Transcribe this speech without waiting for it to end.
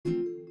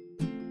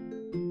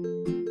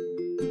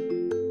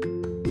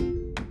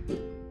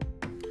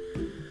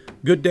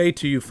Good day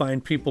to you,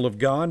 fine people of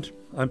God.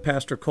 I'm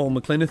Pastor Cole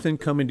McClenathan,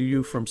 coming to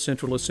you from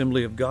Central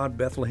Assembly of God,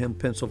 Bethlehem,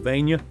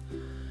 Pennsylvania.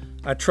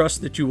 I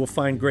trust that you will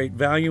find great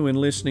value in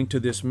listening to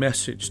this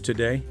message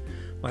today.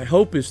 My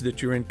hope is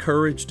that you're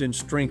encouraged and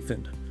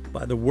strengthened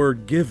by the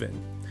word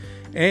given,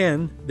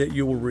 and that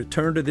you will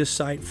return to this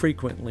site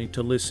frequently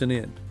to listen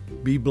in.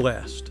 Be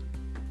blessed.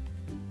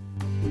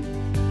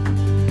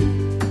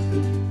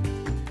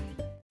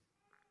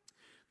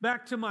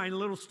 Back to my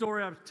little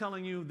story I was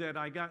telling you that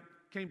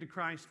came to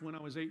Christ when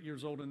I was 8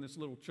 years old in this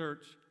little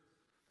church.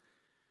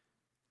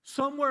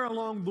 Somewhere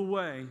along the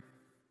way,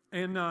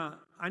 and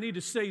I need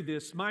to say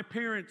this, my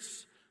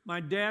parents, my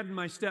dad and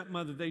my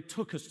stepmother, they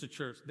took us to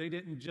church. They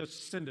didn't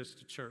just send us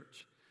to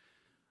church.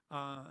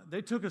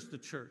 They took us to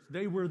church.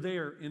 They were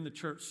there in the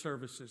church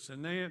services.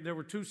 And there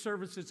were 2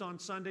 services on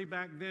Sunday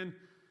back then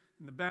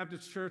in the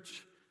Baptist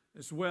church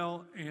as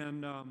well.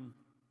 And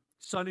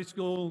Sunday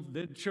school,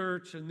 then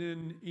church, and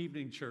then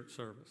evening church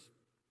service.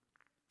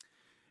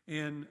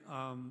 And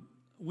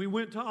we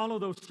went to all of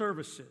those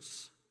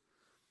services.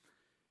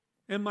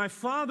 And my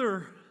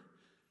father,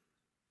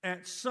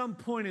 at some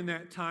point in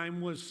that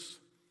time, was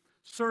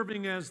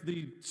serving as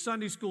the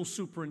Sunday school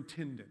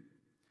superintendent.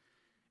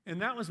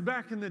 And that was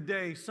back in the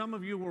day. Some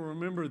of you will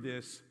remember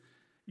this.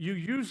 You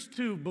used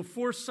to,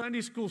 before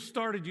Sunday school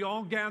started, you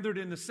all gathered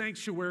in the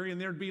sanctuary,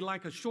 and there'd be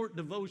like a short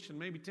devotion,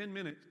 maybe 10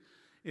 minutes,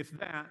 if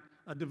that,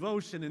 a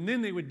devotion. And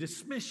then they would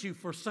dismiss you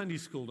for Sunday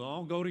school to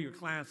all go to your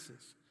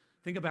classes.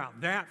 Think about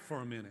that for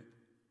a minute.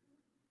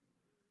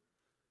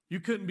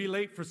 You couldn't be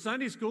late for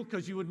Sunday school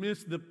because you would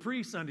miss the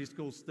pre-Sunday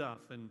school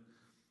stuff. And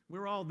we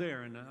were all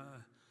there. And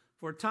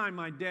for a time,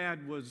 my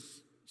dad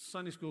was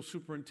Sunday school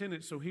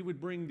superintendent, so he would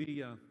bring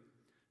the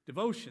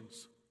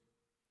devotions.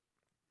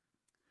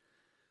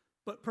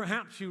 But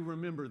perhaps you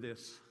remember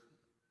this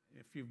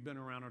if you've been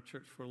around our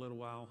church for a little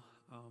while.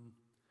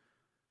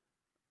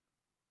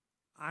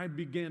 I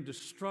began to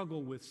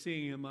struggle with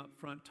seeing him up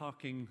front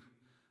talking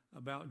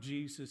about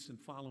Jesus and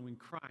following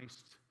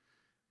Christ,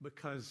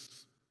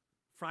 because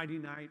Friday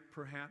night,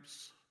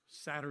 perhaps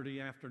Saturday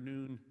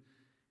afternoon,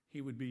 he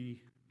would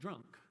be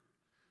drunk.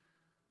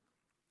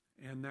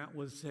 And that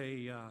was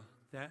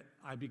that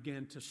I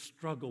began to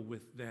struggle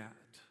with that.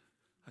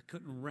 I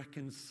couldn't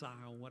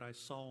reconcile what I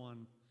saw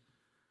on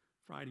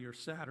Friday or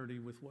Saturday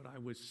with what I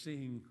was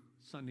seeing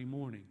Sunday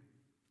morning.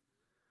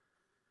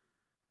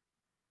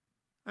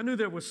 I knew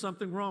there was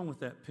something wrong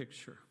with that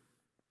picture.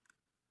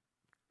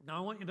 Now,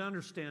 I want you to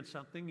understand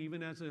something.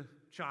 Even as a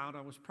child,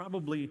 I was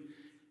probably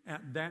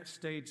at that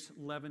stage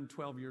 11,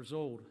 12 years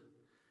old.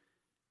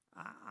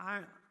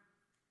 I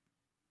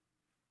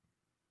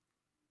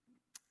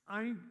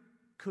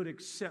could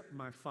accept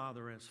my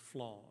father as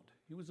flawed.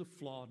 He was a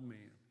flawed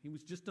man. He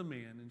was just a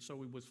man, and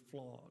so he was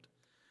flawed.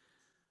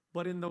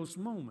 But in those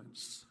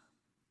moments,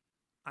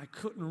 I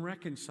couldn't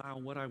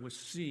reconcile what I was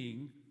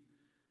seeing.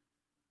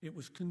 It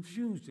was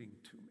confusing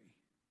to me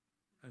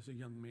as a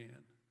young man.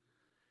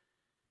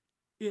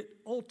 It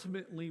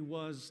ultimately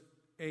was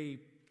a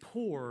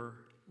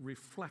poor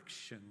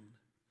reflection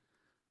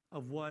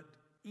of what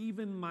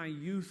even my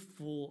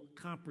youthful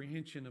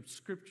comprehension of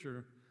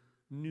Scripture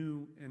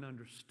knew and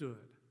understood.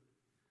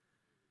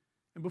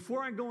 And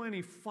before I go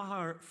any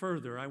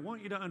further, I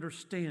want you to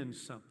understand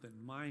something.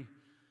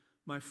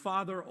 My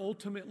father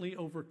ultimately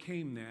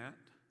overcame that,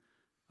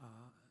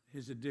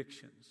 his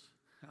addictions.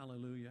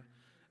 Hallelujah.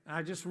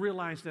 I just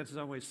realized that as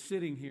I was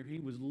sitting here, he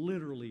was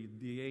literally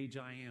the age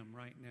I am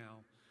right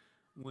now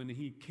when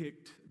he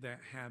kicked that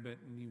habit,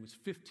 and he was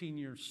 15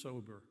 years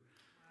sober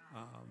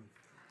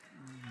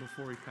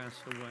before he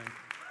passed away.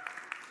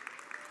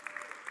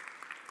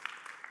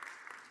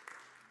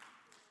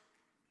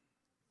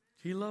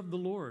 He loved the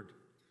Lord,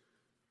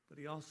 but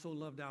he also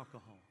loved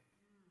alcohol.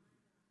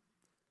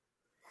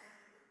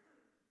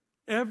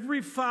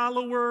 Every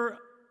follower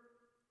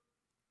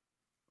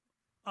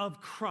of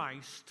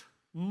Christ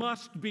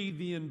must be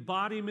the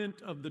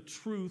embodiment of the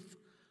truth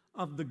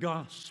of the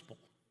gospel.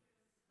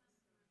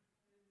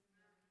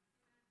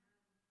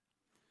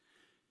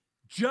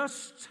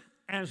 Just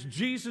as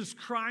Jesus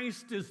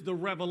Christ is the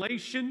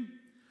revelation,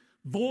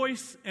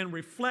 voice, and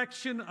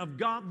reflection of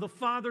God the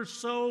Father,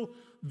 so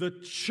the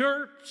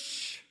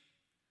church,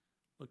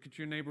 look at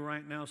your neighbor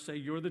right now, say,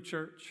 "You're the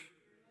church."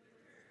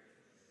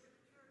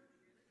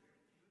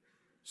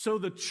 So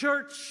the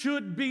church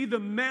should be the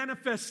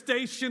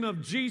manifestation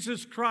of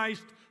Jesus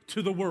Christ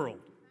to the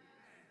world.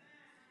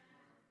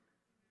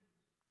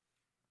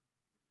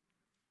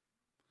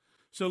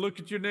 So look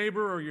at your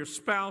neighbor or your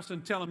spouse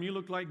and tell them, "You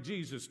look like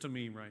Jesus to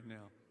me right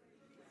now."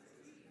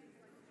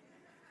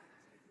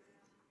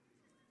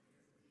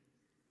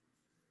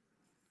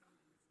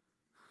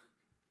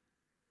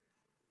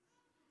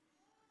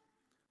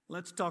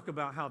 Let's talk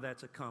about how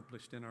that's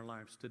accomplished in our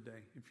lives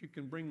today. If you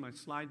can bring my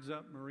slides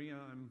up, Maria,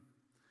 I'm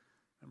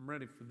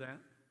ready for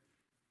that.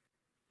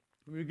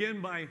 We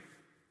begin by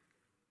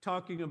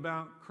talking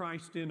about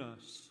Christ in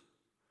us.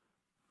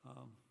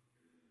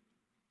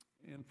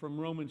 And from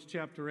Romans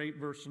chapter 8,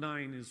 verse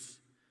 9 is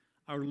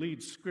our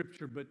lead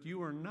scripture. But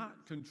you are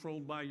not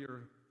controlled by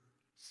your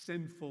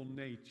sinful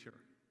nature.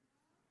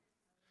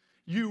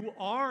 You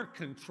are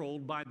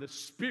controlled by the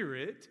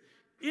Spirit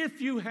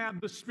if you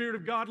have the Spirit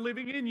of God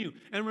living in you.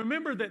 And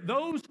remember that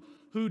those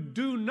who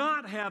do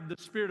not have the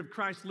Spirit of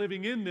Christ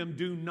living in them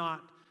do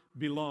not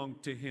belong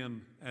to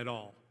Him at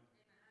all.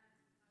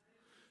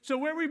 So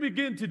where we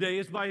begin today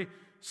is by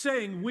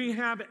saying we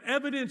have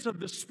evidence of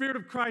the Spirit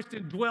of Christ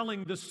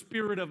indwelling the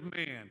spirit of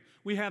man.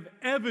 We have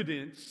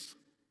evidence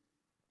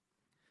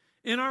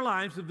in our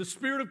lives of the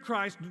Spirit of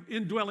Christ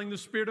indwelling the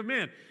spirit of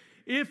man.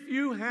 If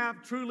you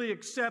have truly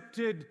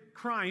accepted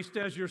Christ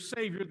as your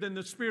Savior, then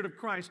the Spirit of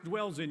Christ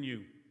dwells in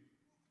you.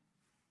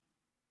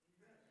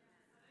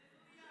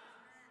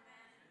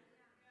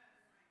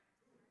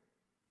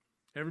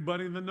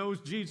 Everybody that knows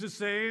Jesus,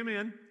 say amen.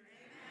 Amen.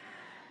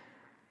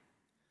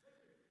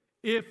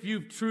 If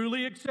you've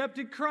truly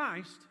accepted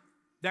Christ,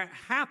 that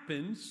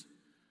happens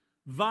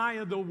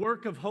via the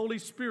work of Holy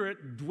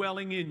Spirit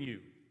dwelling in you.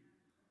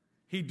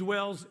 He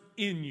dwells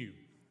in you.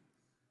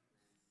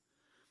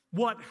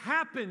 What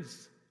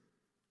happens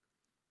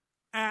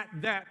at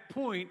that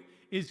point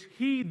is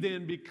He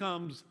then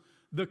becomes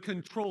the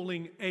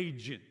controlling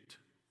agent.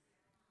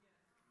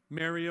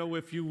 Mario,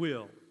 if you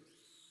will.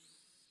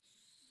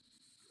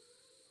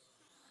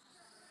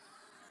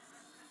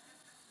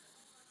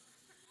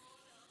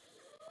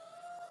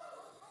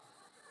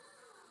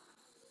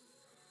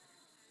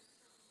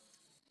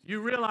 You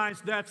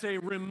realize that's a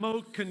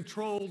remote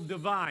controlled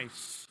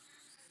device.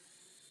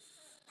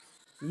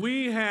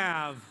 We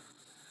have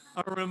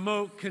a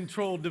remote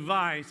controlled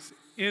device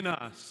in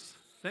us.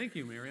 Thank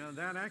you, Miriam.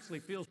 That actually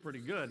feels pretty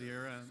good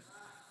here.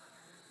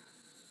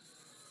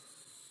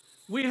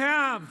 We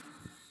have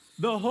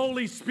the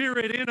Holy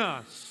Spirit in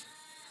us.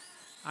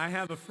 I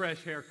have a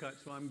fresh haircut,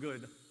 so I'm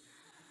good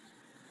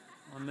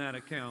on that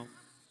account.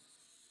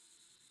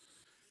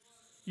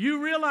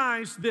 You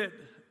realize that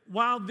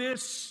while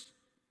this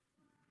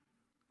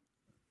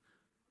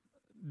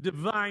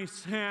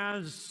device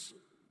has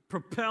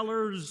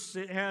propellers,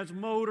 it has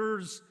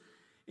motors,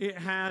 it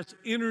has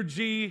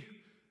energy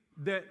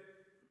that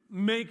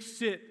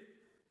makes it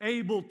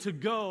able to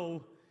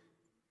go,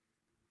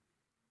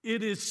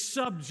 it is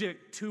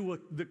subject to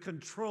the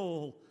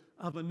control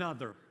of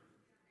another.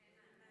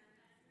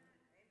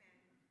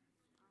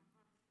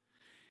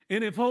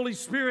 And if Holy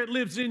Spirit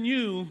lives in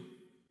you,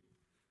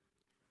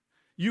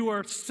 you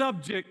are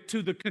subject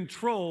to the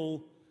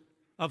control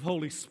of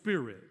Holy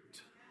Spirit.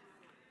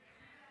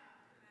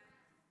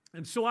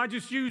 And so I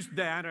just used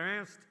that. I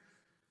asked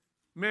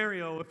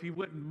Mario if he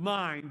wouldn't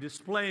mind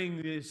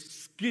displaying his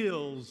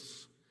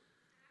skills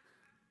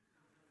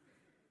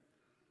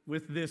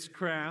with this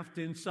craft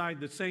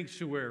inside the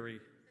sanctuary.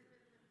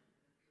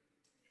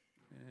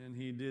 And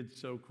he did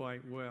so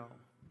quite well.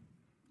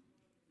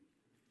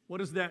 What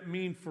does that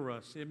mean for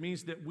us? It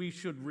means that we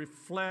should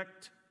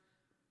reflect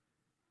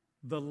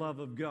the love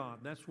of God.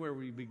 That's where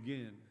we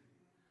begin.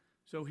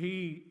 So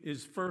He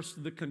is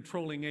first the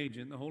controlling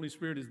agent. The Holy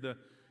Spirit is the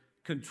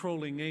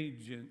controlling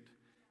agent,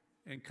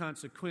 and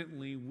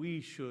consequently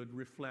we should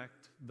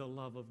reflect the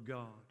love of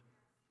God.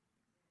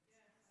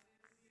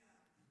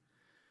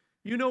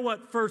 You know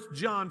what 1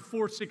 John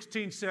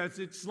 4:16 says?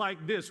 It's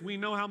like this: we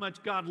know how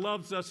much God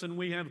loves us and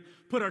we have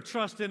put our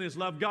trust in His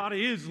love. God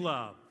is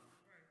love.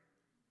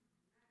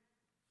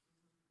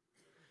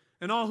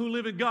 And all who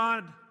live in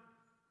God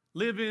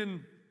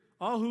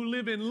all who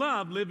live in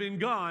love live in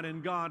God,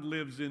 and God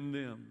lives in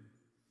them.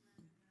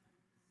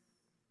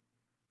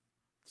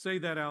 Say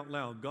that out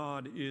loud.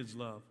 God is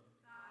love.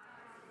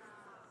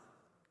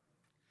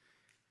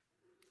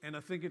 And I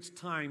think it's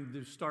time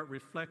to start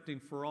reflecting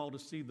for all to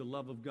see the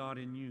love of God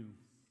in you.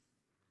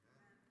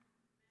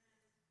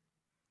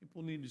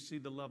 People need to see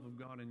the love of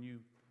God in you.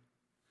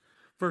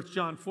 1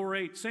 John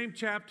 4:8, same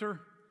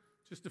chapter,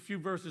 just a few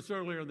verses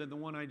earlier than the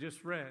one I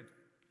just read.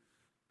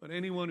 But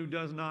anyone who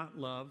does not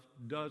love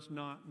does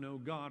not know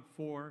God,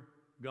 for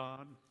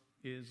God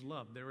is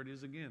love. There it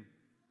is again.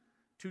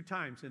 2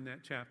 times in that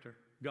chapter.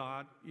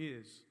 God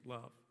is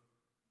love.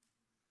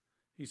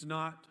 He's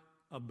not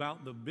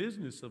about the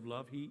business of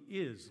love. He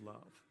is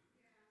love.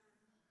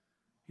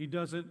 He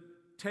doesn't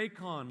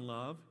take on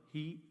love.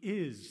 He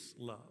is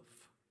love.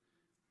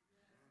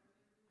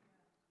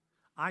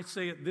 I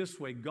say it this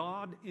way: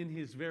 God in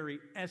His very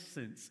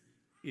essence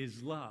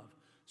is love.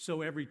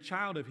 So every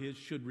child of His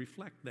should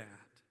reflect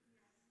that.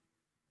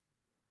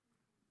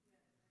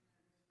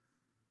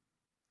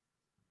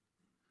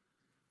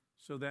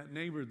 So that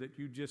neighbor that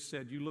you just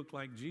said, "You look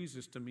like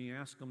Jesus to me,"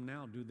 ask them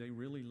now, do they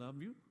really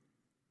love you?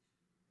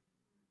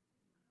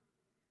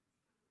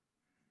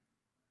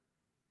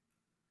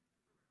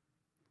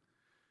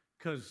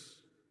 Because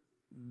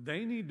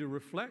they need to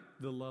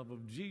reflect the love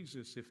of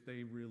Jesus if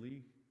they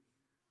really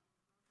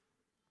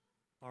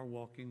are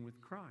walking with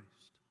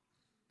Christ.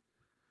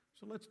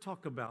 So let's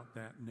talk about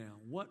that now.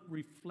 What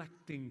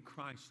reflecting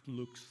Christ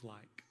looks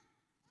like.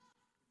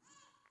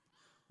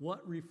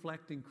 What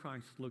reflecting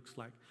Christ looks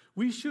like.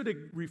 We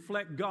should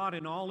reflect God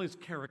in all His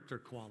character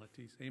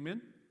qualities.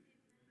 Amen?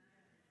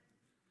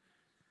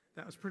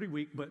 That was pretty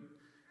weak, but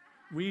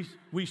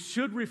We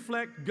should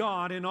reflect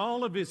God in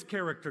all of His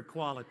character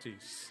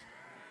qualities.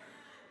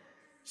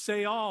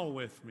 Say all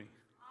with me.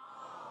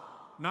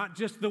 Not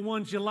just the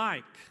ones you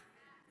like.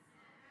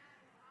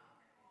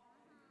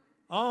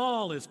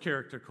 All His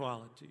character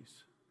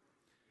qualities.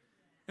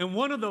 And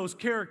one of those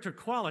character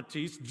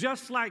qualities,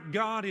 just like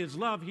God is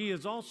love, He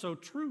is also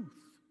truth.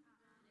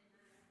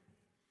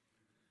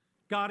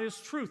 God is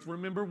truth.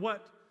 Remember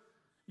what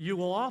you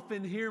will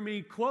often hear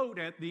me quote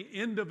at the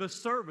end of a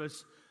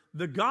service.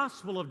 The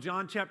Gospel of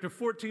John chapter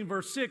 14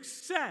 verse 6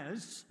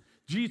 says,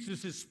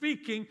 Jesus is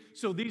speaking,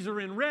 so these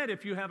are in red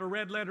if you have a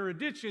red letter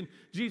edition.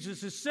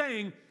 Jesus is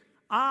saying,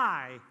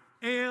 I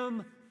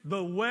am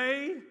the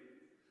way,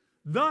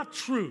 the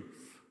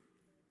truth,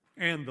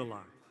 and the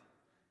life.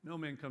 No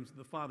man comes to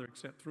the Father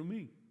except through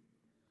me.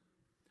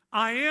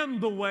 I am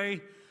the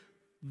way,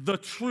 the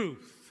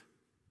truth.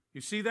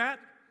 You see that?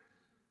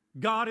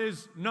 God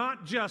is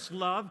not just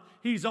love,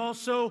 He's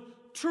also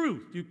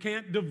truth. You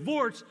can't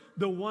divorce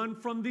the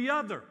one from the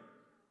other.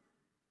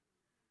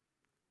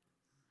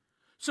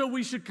 So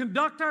we should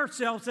conduct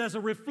ourselves as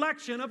a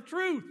reflection of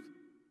truth,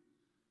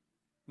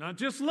 not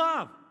just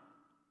love.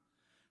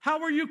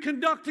 How are you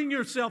conducting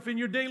yourself in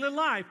your daily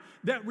life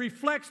that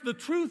reflects the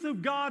truth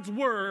of God's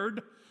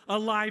Word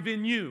alive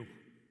in you?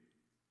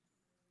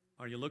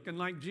 Are you looking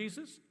like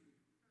Jesus?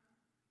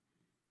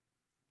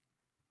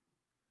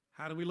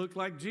 How do we look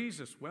like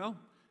Jesus? Well,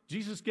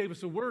 Jesus gave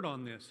us a word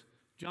on this.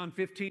 John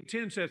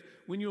 15:10 says,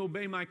 when you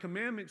obey my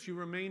commandments, you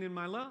remain in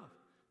my love,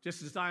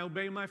 just as I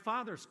obey my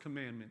Father's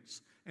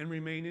commandments and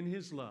remain in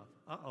His love.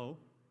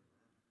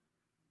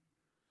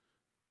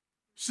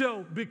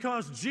 So,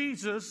 because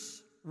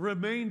Jesus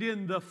remained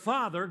in the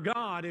Father,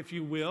 God, if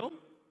you will,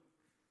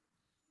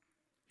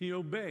 He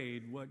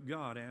obeyed what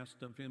God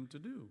asked of Him to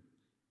do.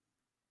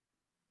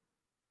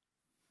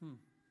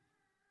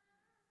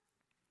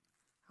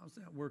 How's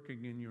that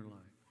working in your life?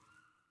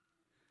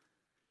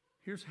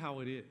 Here's how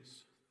it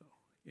is.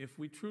 If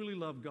we truly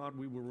love God,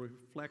 we will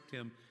reflect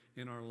Him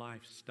in our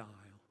lifestyle.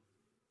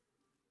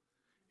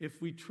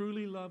 If we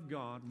truly love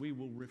God, we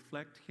will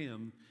reflect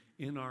Him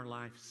in our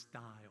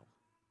lifestyle.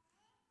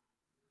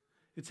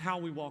 It's how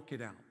we walk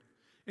it out.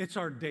 It's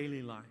our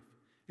daily life.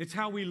 It's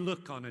how we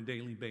look on a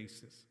daily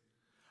basis.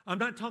 I'm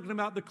not talking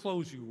about the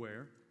clothes you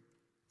wear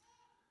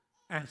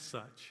as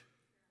such.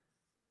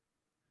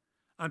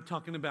 I'm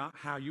talking about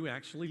how you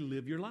actually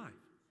live your life.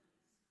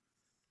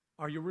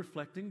 Are you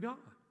reflecting God?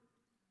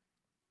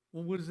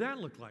 Well, what does that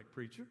look like,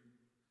 preacher?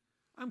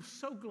 I'm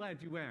so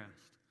glad you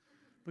asked,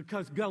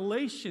 because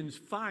Galatians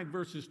 5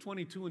 verses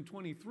 22 and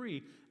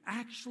 23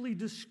 actually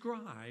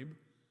describe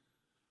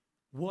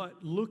what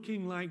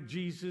looking like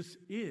Jesus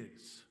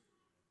is.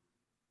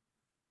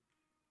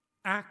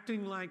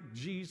 Acting like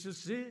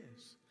Jesus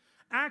is.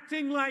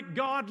 Acting like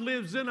God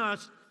lives in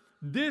us.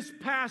 This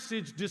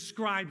passage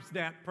describes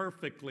that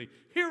perfectly.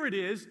 Here it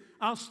is.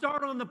 I'll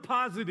start on the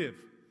positive.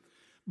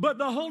 But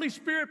the Holy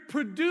Spirit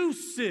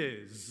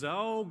produces,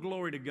 oh,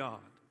 glory to God,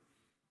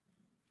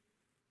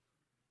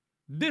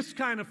 this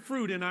kind of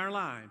fruit in our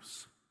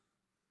lives.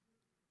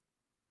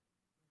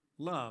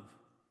 Love,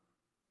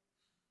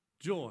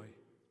 joy,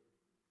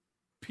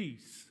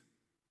 peace,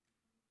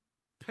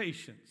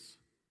 patience,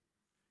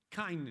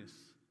 kindness,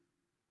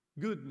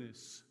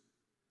 goodness,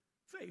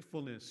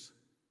 faithfulness,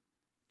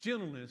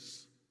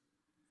 gentleness,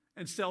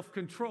 and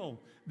self-control.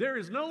 There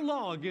is no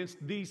law against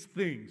these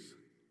things.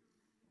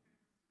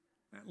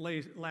 That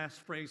last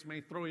phrase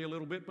may throw you a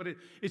little bit, but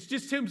it's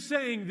just Him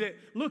saying that,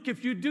 look,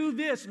 if you do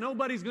this,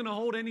 nobody's going to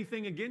hold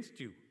anything against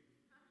you.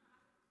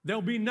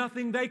 There'll be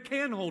nothing they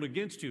can hold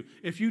against you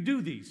if you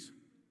do these.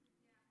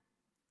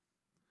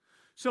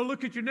 So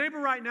look at your neighbor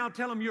right now,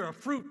 tell him you're a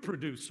fruit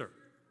producer.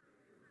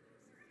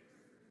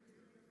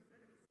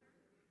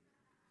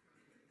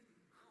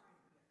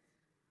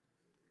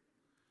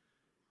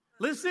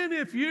 Listen,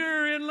 if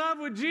you're in love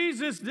with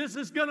Jesus, this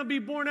is going to be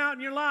born out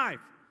in your life.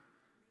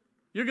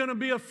 You're going to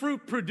be a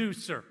fruit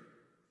producer.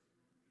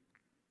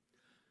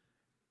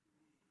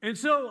 And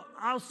so,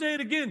 I'll say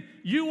it again.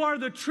 You are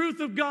the truth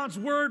of God's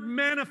Word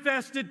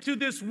manifested to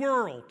this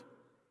world.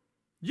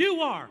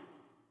 You are.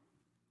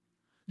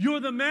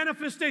 You're the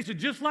manifestation,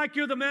 just like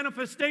you're the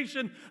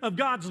manifestation of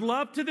God's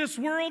love to this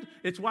world.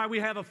 It's why we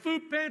have a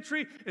food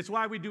pantry. It's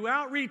why we do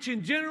outreach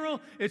in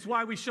general. It's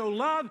why we show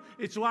love.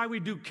 It's why we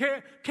do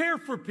care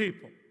for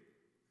people.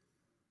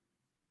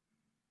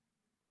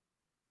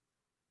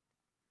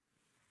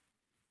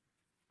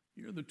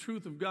 You're the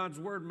truth of God's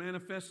Word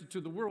manifested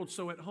to the world,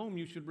 so at home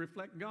you should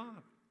reflect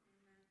God.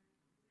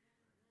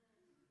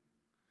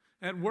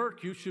 At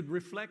work you should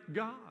reflect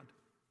God.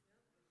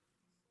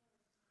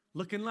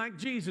 Looking like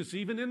Jesus,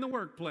 even in the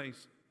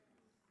workplace.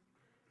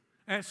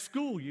 At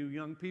school, you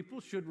young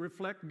people should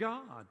reflect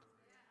God.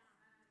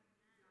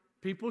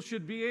 People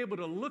should be able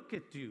to look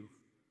at you,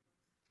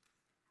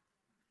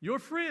 your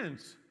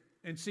friends,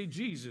 and see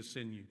Jesus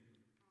in you.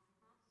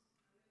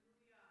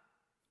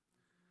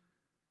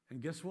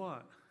 And guess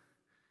what?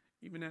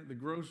 Even at the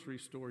grocery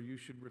store, you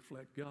should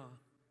reflect God.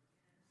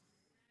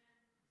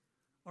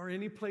 Or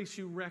any place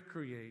you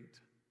recreate.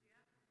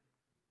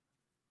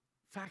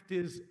 Fact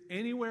is,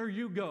 anywhere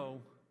you go,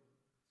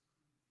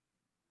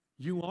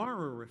 you are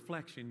a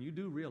reflection. You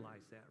do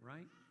realize that,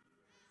 right?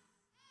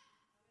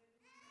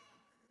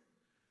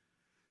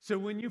 So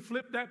when you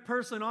flip that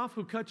person off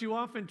who cut you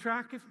off in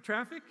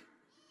traffic,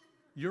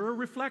 you're a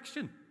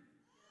reflection.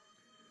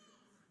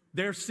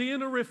 They're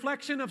seeing a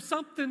reflection of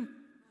something.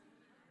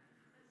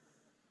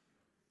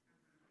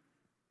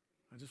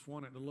 I just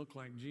want it to look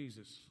like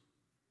Jesus.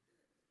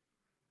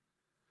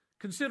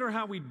 Consider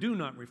how we do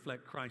not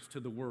reflect Christ to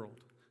the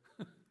world.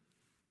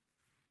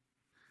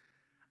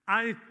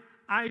 I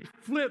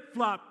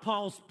flip-flop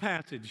Paul's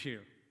passage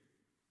here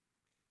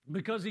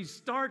because he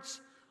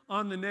starts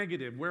on the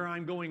negative, where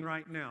I'm going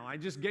right now. I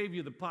just gave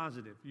you the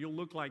positive. You'll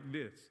look like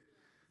this.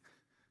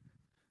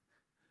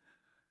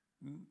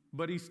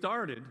 But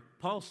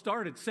Paul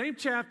started, same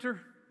chapter,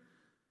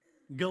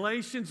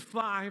 Galatians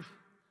 5,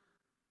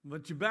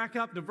 but you back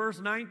up to verse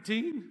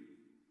 19.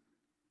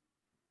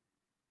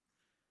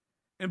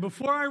 And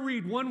before I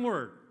read one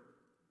word,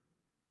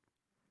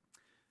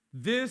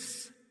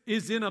 this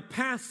is in a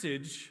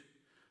passage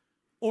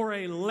or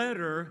a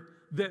letter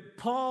that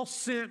Paul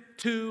sent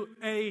to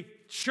a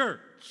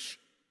church.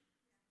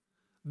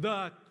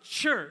 The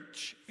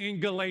church in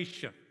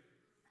Galatia.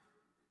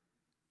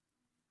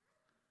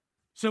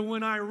 So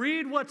when I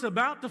read what's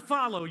about to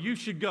follow, you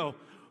should go,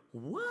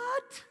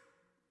 what?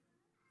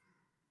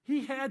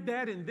 He had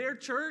that in their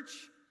church?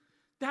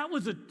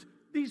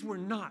 These were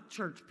not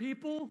church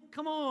people.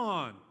 Come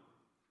on.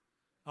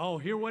 Oh,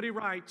 hear what he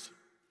writes.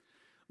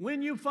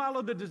 When you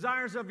follow the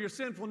desires of your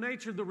sinful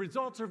nature, the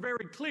results are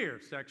very clear.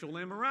 Sexual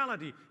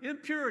immorality,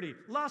 impurity,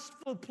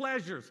 lustful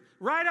pleasures.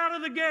 Right out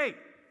of the gate.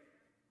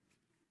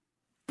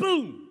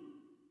 Boom.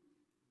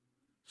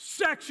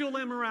 Sexual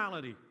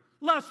immorality,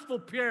 lustful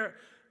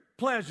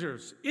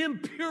pleasures,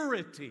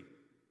 impurity.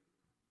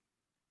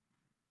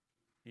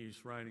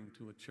 He's writing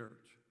to a church.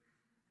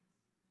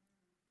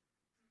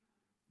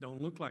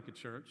 Don't look like a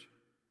church.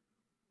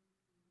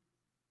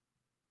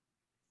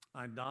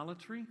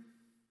 Idolatry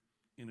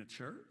in a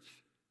church.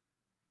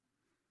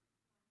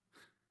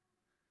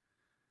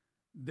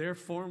 Their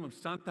form of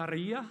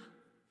Santeria.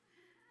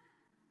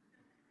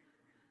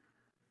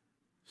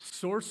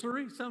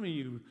 Sorcery. Some of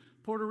you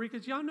Puerto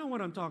Ricans, y'all know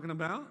what I'm talking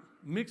about.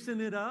 Mixing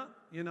it up,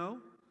 you know.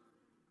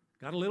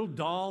 Got a little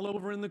doll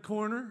over in the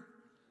corner.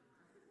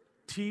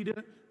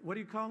 Tita, what do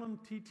you call them?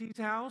 TT's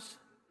house.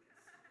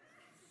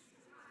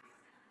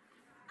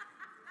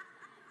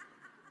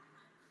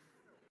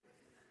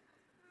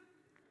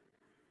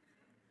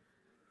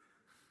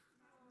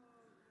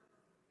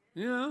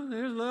 You know,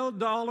 there's a little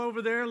doll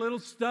over there, little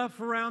stuff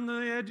around the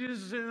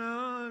edges, you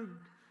know,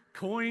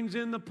 coins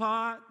in the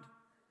pot.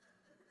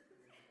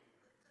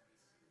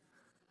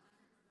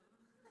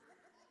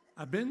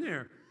 I've been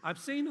there. I've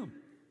seen them.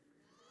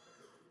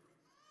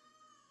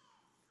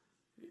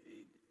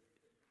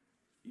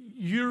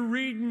 You're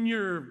reading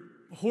your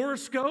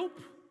horoscope?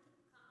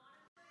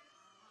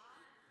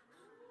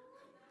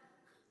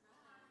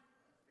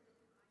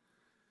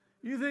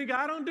 You think,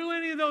 I don't do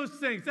any of those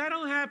things. That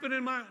don't happen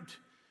in my...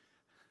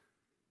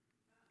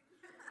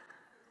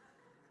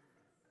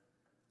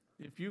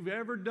 If you've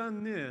ever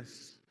done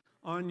this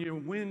on your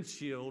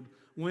windshield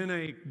when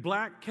a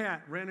black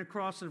cat ran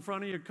across in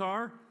front of your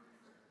car,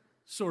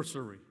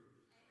 sorcery.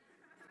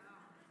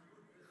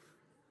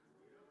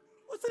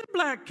 What's that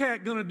black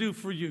cat going to do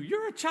for you?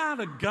 You're a child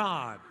of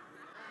God.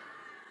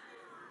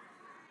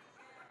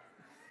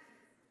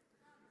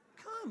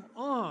 Come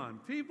on,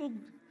 people.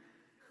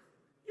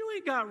 You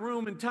ain't got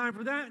room and time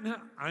for that.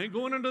 I ain't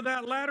going under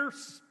that ladder.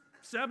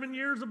 7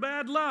 years of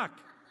bad luck.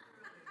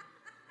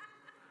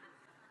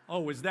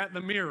 Oh, is that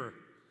the mirror?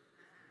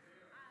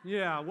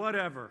 Yeah,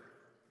 whatever.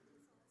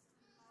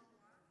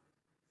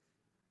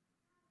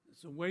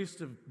 It's a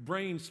waste of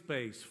brain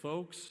space,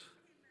 folks.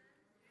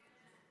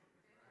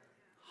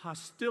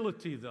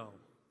 Hostility, though.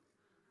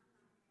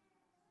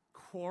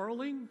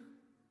 Quarreling.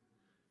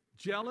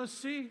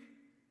 Jealousy.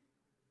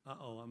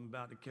 Uh-oh, I'm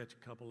about to catch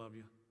a couple of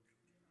you.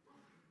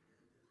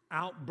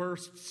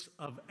 Outbursts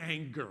of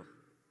anger.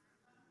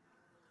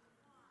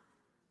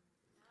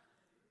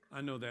 I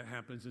know that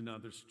happens in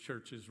other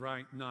churches,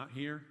 right? Not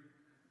here.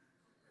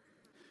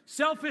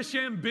 Selfish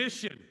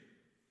ambition,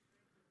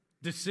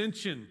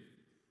 dissension,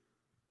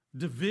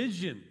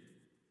 division.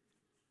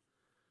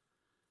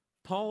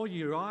 Paul,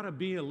 you ought to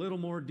be a little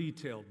more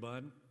detailed,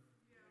 bud.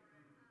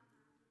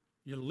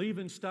 You're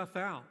leaving stuff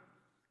out.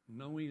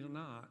 No, he's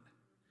not.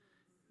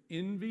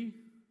 Envy,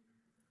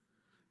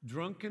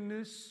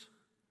 drunkenness,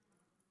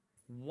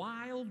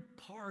 wild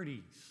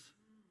parties.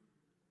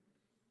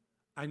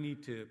 I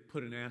need to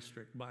put an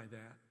asterisk by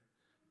that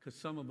because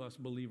some of us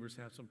believers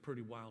have some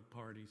pretty wild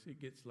parties. It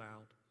gets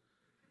loud.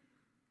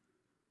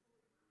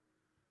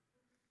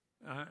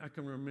 I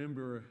can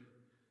remember,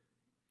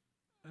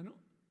 I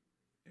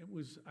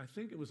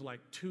think it was like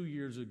 2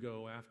 years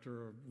ago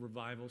after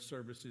revival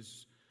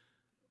services,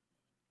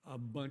 a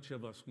bunch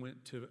of us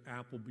went to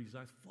Applebee's.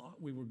 I thought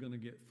we were going to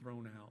get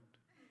thrown out.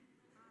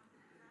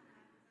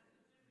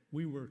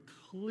 We were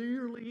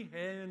clearly,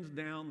 hands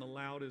down, the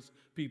loudest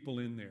people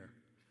in there.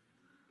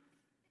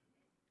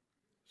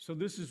 So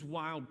this is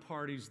wild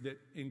parties that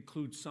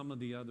include some of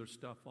the other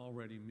stuff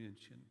already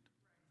mentioned.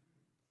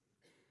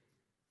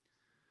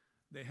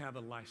 They have a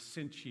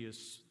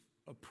licentious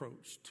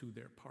approach to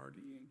their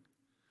partying.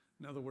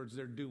 In other words,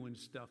 they're doing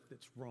stuff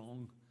that's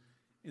wrong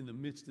in the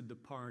midst of the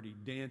party,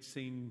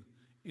 dancing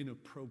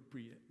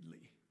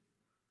inappropriately,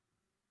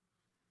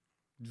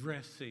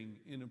 dressing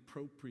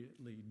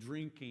inappropriately,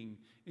 drinking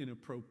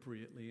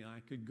inappropriately.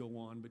 I could go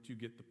on, but you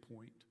get the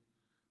point.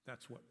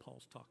 That's what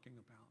Paul's talking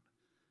about.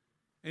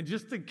 And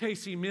just in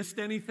case he missed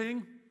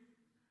anything,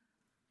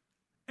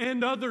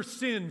 and other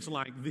sins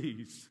like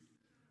these.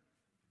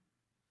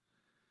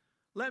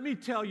 Let me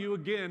tell you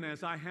again,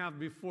 as I have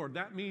before,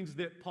 that means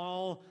that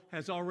Paul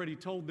has already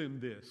told them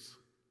this.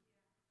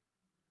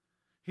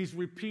 He's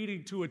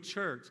repeating to a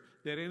church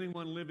that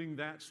anyone living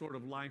that sort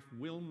of life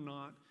will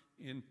not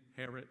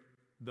inherit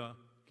the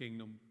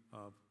kingdom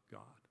of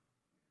God.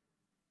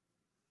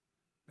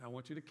 Now, I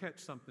want you to catch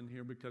something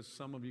here because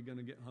some of you are going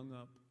to get hung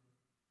up.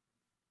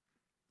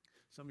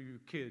 Some of you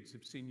kids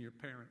have seen your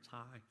parents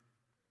high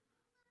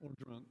or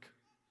drunk.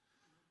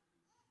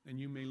 And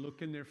you may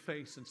look in their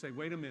face and say,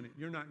 wait a minute,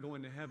 you're not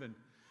going to heaven.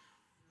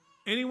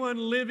 Anyone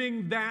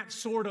living that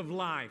sort of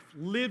life,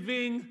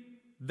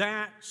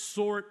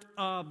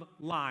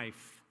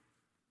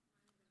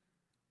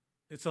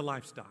 it's a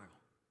lifestyle.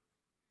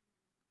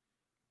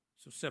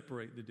 So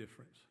separate the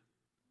difference.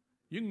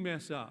 You can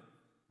mess up.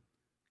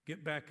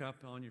 Get back up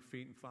on your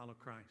feet and follow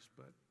Christ.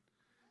 But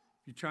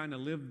if you're trying to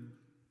live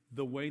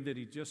the way that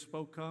he just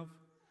spoke of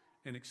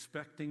and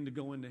expecting to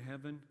go into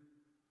heaven,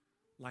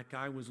 like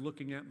I was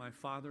looking at my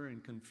father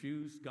and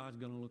confused, God's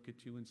going to look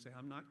at you and say,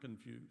 I'm not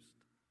confused.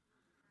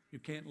 You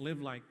can't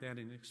live like that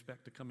and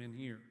expect to come in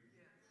here.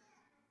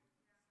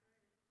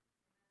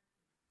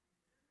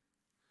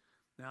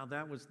 Now,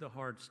 that was the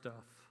hard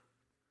stuff.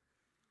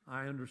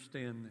 I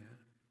understand that.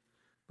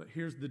 But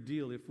here's the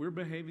deal. If we're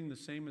behaving the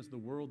same as the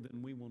world,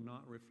 then we will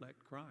not reflect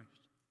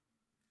Christ.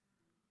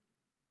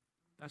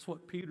 That's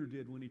what Peter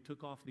did when he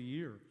took off the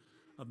ear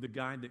of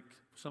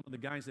some of the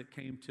guys that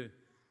came to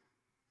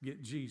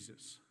get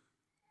Jesus.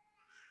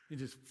 He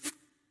just...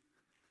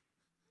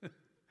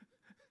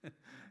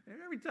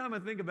 Every time I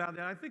think about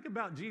that, I think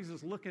about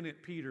Jesus looking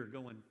at Peter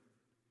going,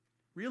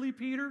 really,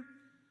 Peter?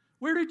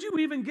 Where did you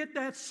even get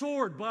that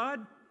sword, bud?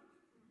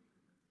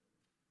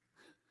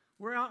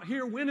 We're out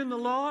here winning the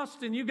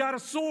lost, and you got a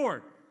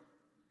sword.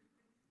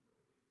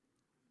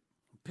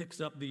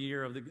 Picks up the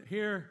ear of the...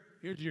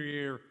 Here's your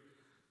ear.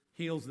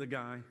 Heals the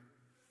guy.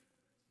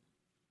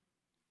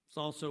 It's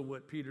also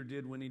what Peter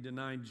did when he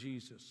denied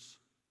Jesus.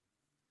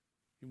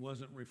 He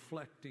wasn't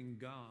reflecting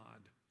God.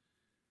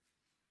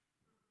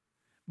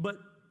 But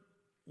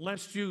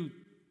lest you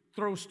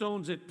throw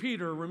stones at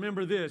Peter,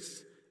 remember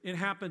this. It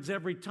happens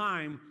every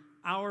time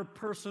our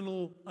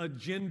personal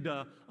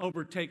agenda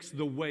overtakes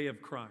the way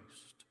of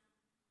Christ.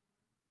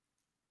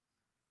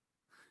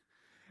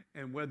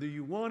 And whether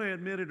you want to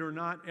admit it or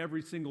not,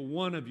 every single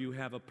one of you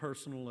have a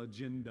personal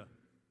agenda.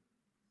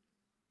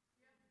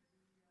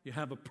 You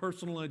have a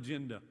personal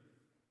agenda.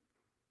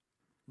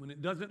 When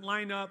it doesn't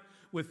line up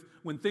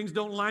when things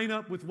don't line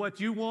up with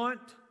what you want,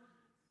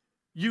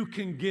 you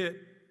can get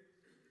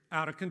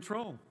out of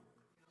control.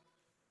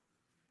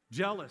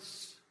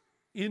 Jealous,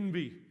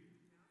 envy,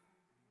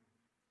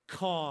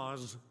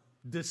 cause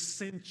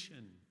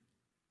dissension.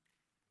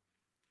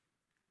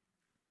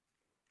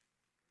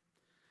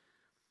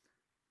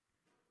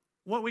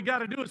 What we got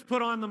to do is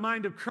put on the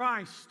mind of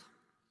Christ.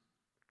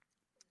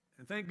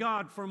 And thank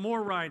God for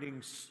more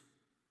writings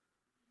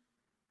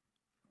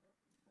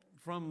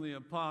from the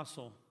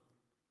apostle.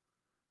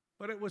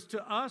 But it was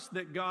to us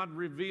that God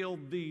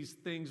revealed these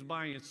things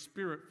by His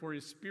Spirit, for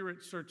His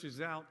Spirit searches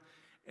out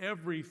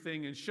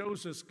everything and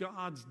shows us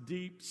God's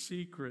deep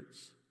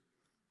secrets.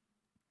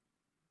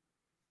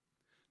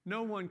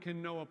 No one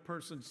can know a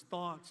person's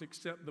thoughts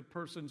except the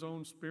person's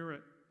own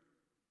spirit.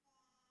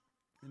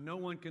 And no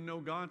one can know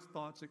God's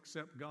thoughts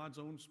except God's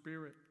own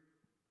Spirit.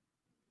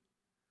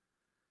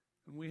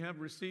 And we have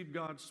received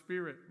God's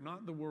Spirit,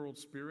 not the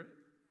world's spirit,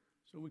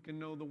 so we can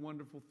know the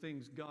wonderful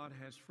things God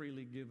has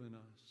freely given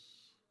us.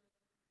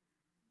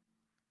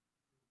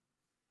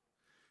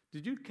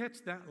 Did you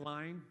catch that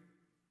line?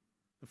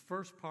 The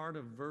first part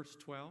of verse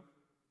 12?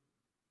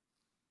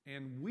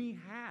 And we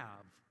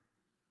have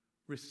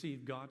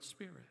received God's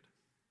Spirit.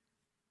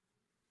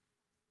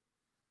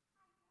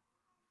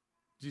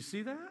 Did you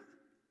see that?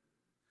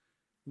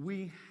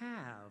 We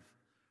have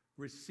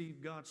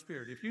received God's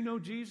Spirit. If you know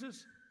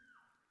Jesus,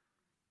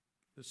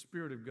 the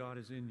Spirit of God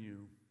is in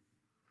you.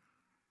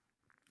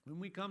 When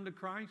we come to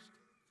Christ,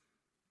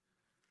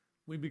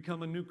 we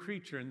become a new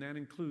creature, and that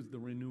includes the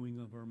renewing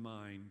of our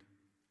mind.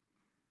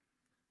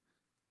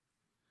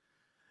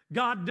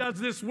 God does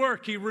this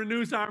work. He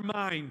renews our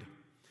mind.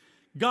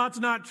 God's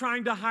not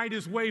trying to hide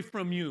His way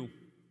from you.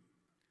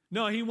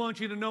 No, He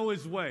wants you to know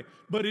His way.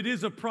 But it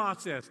is a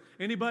process.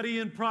 Anybody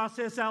in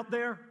process out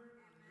there?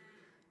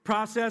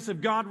 Process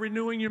of God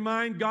renewing your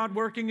mind, God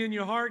working in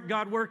your heart,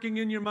 God working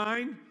in your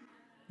mind,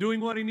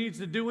 doing what He needs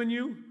to do in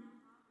you.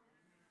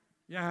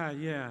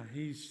 Yeah,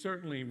 he's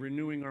certainly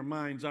renewing our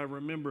minds. I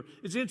remember,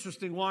 it's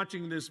interesting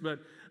watching this, but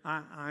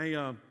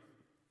I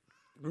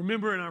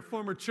remember in our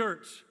former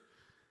church,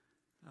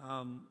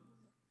 I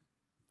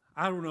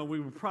don't know,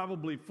 we were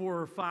probably 4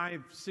 or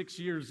 5, 6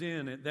 years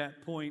in at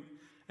that point,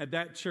 at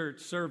that church,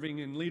 serving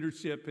in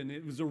leadership, and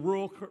it was a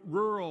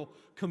rural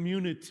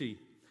community.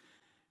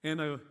 And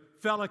a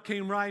fella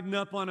came riding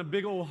up on a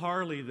big old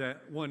Harley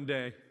that one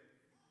day.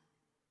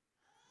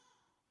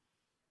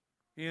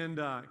 And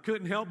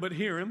couldn't help but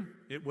hear him.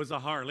 It was a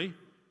Harley.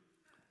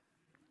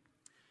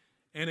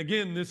 And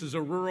again, this is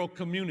a rural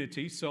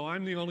community, so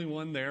I'm the only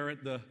one there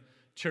at the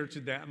church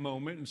at that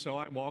moment. And so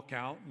I walk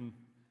out and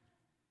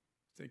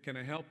say, "Can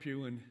I help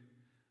you?" And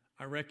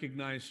I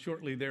recognized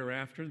shortly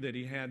thereafter that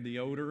he had the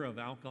odor of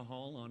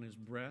alcohol on his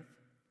breath.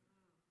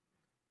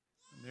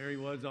 And there he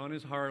was on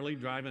his Harley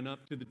driving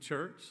up to the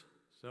church.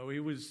 So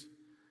he was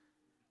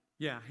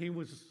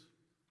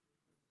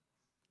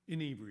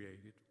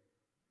inebriated.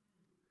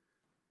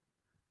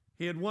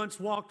 He had once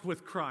walked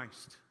with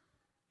Christ.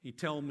 He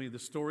told me the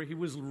story. He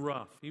was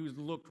rough.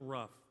 Looked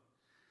rough.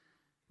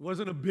 He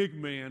wasn't a big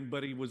man,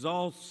 but he was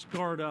all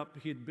scarred up.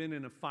 He had been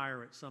in a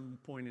fire at some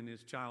point in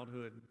his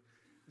childhood.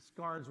 The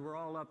scars were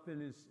all up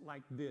in his,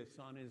 like this,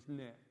 on his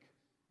neck.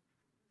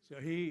 So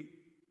he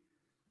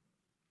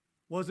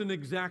wasn't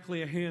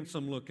exactly a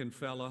handsome-looking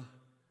fella.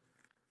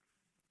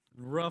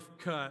 Rough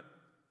cut.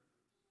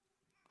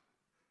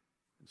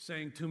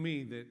 Saying to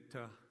me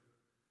that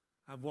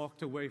I've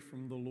walked away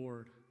from the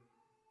Lord.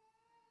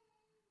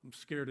 I'm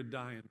scared of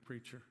dying,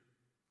 preacher.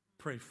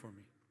 Pray for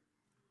me.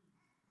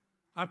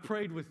 I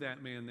prayed with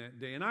that man that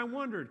day, and I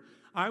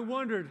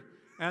wondered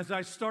as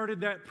I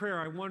started that prayer,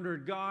 I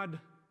wondered, God,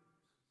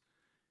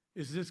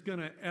 is this going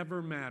to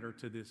ever matter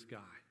to this guy?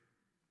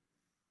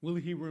 Will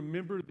he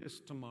remember this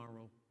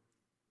tomorrow?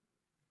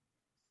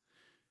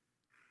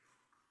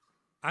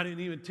 I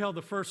didn't even tell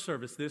the first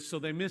service this, so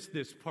they missed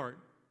this part.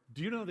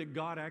 Do you know that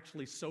God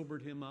actually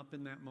sobered him up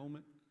in that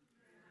moment?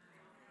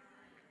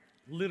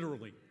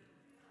 Literally.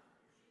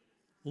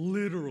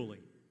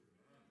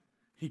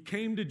 He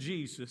came to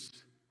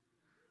Jesus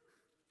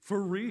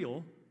for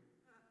real.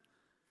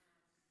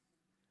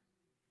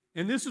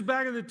 And this was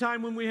back at the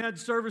time when we had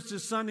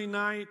services Sunday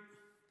night,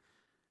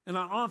 and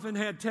I often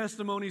had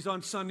testimonies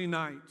on Sunday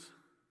nights.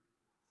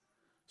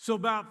 So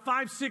about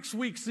 5, 6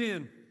 weeks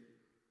in,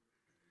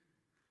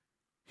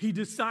 he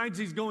decides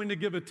he's going to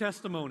give a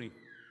testimony.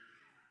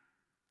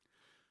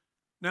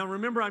 Now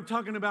remember, I'm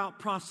talking about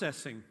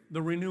processing,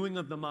 the renewing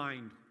of the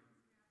mind.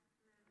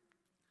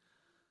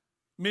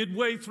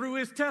 Midway through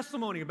his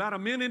testimony, about a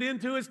minute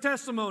into his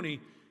testimony,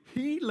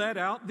 he let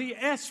out the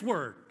S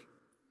word.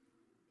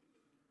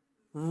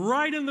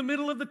 Right in the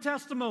middle of the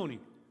testimony.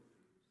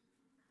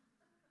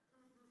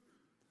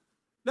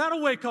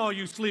 That'll wake all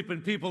you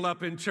sleeping people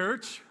up in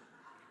church.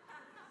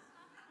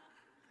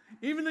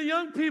 Even the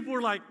young people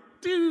were like,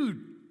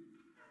 dude,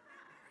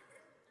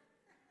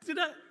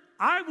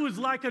 I was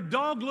like a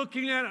dog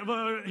looking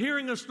at,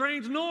 hearing a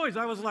strange noise.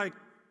 I was like,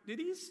 did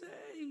he say?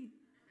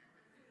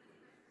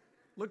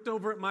 Looked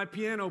over at my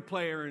piano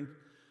player and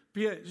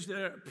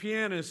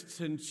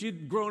pianist, and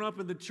she'd grown up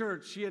in the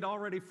church. She had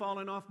already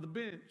fallen off the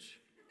bench.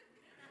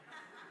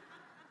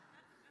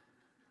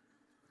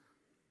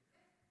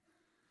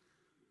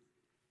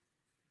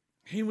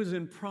 He was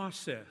in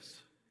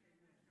process.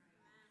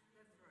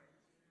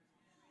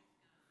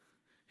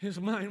 His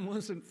mind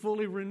wasn't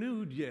fully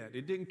renewed yet.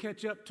 It didn't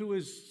catch up to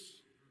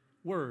his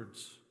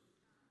words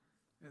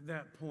at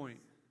that point.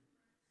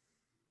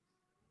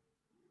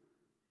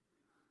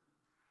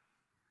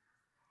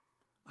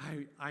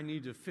 I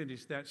need to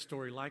finish that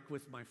story like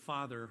with my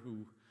father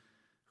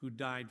who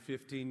died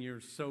 15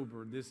 years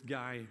sober. This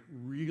guy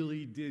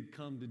really did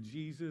come to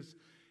Jesus.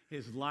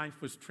 His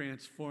life was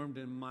transformed,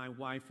 and my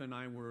wife and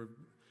I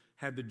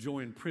had the joy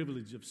and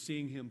privilege of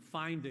seeing him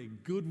find a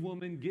good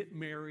woman, get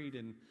married,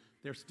 and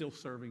they're still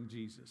serving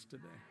Jesus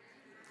today.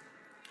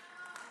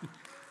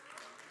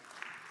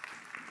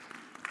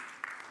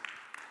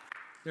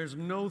 There's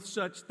no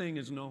such thing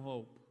as no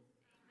hope.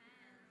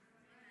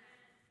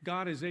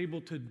 God is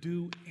able to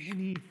do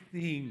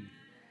anything.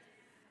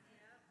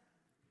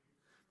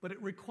 But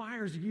it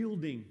requires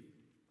yielding,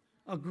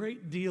 a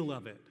great deal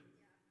of it.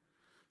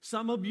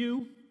 Some of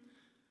you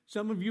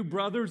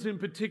brothers in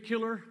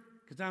particular,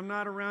 because I'm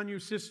not around you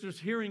sisters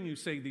hearing you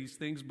say these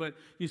things, but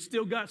you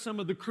still got some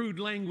of the crude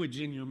language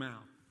in your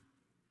mouth.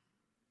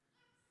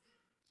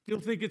 Still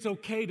think it's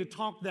okay to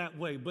talk that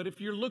way. But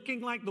if you're looking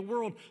like the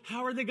world,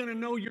 how are they going to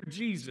know you're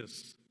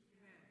Jesus?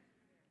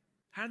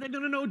 How are they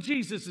going to know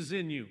Jesus is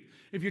in you?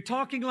 If you're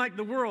talking like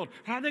the world,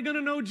 how are they going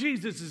to know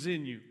Jesus is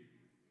in you?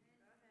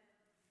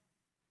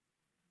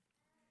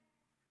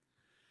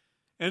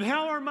 And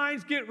how our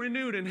minds get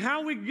renewed and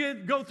how we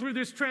go through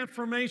this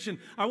transformation,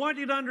 I want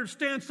you to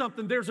understand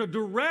something. There's a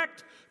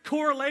direct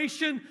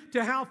correlation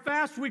to how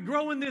fast we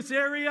grow in this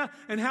area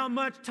and how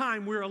much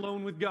time we're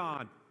alone with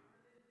God.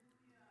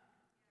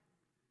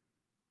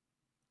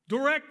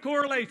 Direct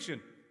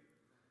correlation.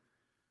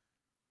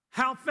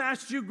 how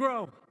fast you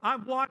grow.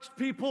 I've watched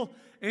people,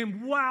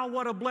 and wow,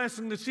 what a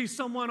blessing to see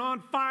someone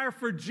on fire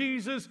for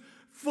Jesus,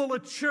 full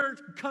of church,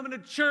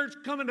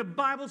 coming to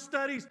Bible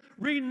studies,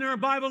 reading their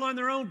Bible on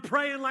their own,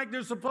 praying like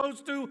they're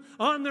supposed to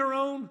on their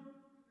own.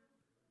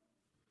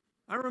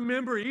 I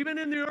remember even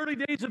in the early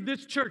days of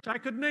this church, I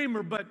could name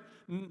her, but,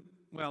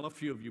 well, a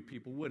few of you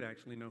people would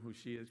actually know who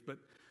she is, but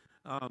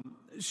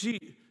she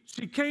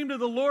came to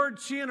the Lord,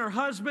 she and her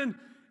husband,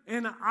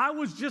 and I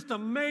was just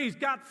amazed,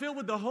 got filled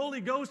with the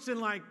Holy Ghost in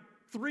like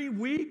 3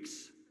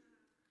 weeks,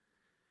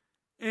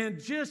 and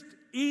just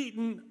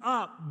eating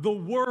up the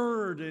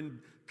Word and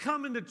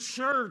coming to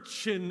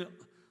church and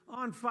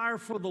on fire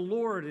for the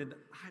Lord. And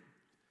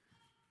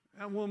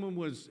that woman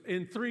was,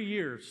 in 3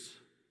 years,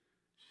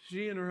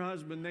 she and her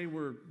husband, they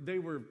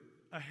were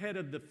ahead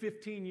of the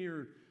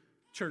 15-year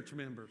church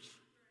members.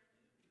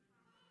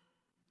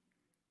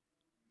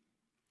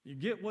 You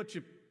get what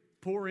you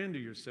pour into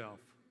yourself.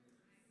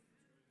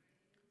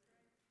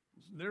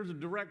 There's a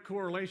direct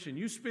correlation.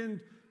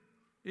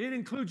 It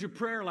includes your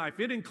prayer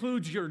life. It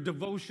includes your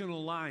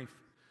devotional life.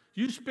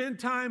 You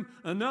spend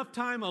enough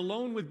time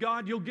alone with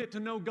God, you'll get to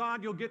know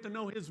God, you'll get to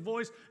know His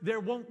voice. There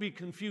won't be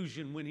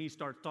confusion when He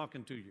starts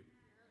talking to you.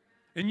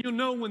 And you'll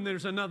know when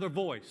there's another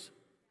voice.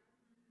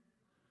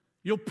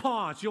 You'll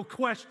pause, you'll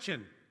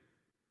question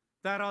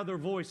that other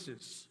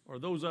voices or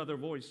those other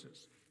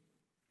voices.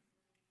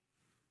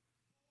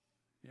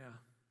 Yeah.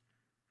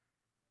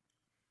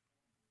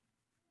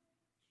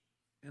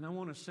 And I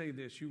want to say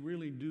this, you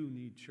really do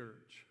need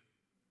church.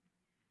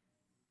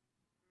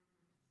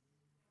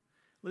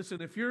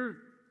 Listen, if you're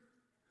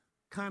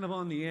kind of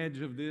on the edge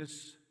of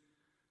this,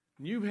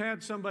 and you've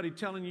had somebody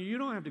telling you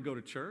don't have to go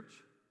to church,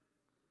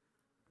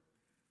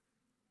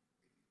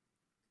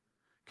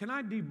 can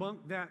I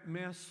debunk that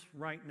mess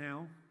right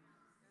now?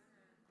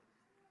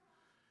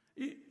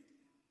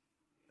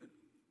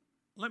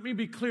 Let me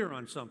be clear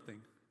on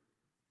something.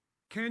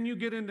 Can you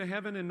get into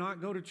heaven and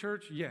not go to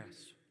church? Yes.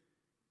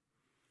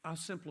 I'll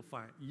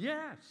simplify it.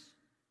 Yes.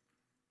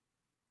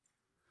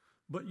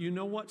 But you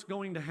know what's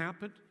going to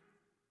happen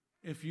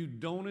if you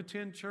don't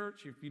attend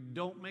church, if you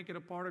don't make it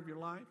a part of your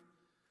life?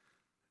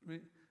 I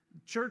mean,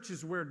 church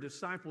is where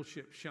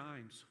discipleship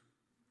shines.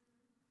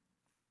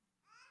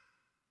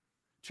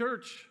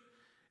 Church,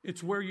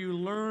 it's where you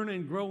learn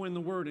and grow in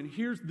the Word. And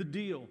here's the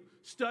deal.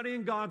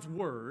 Studying God's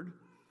Word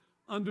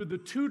under the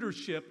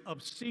tutorship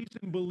of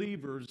seasoned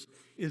believers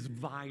is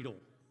vital.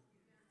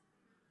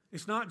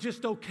 It's not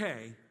just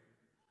okay.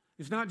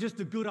 It's not just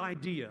a good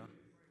idea.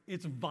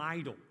 It's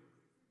vital.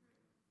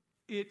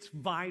 It's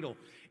vital.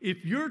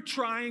 If you're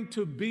trying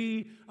to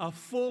be a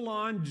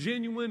full-on,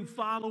 genuine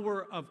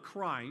follower of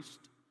Christ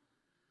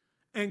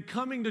and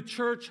coming to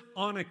church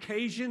on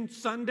occasion,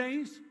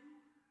 Sundays,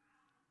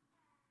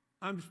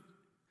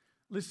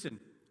 listen,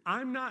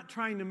 I'm not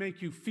trying to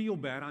make you feel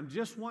bad. I'm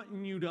just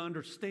wanting you to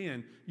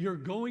understand you're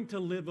going to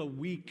live a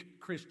weak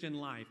Christian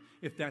life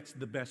if that's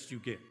the best you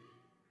get.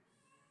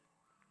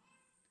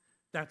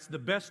 That's the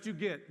best you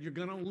get. You're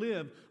going to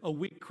live a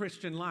weak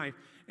Christian life.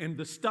 And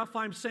the stuff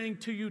I'm saying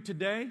to you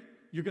today,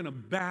 you're going to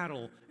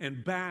battle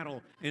and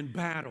battle and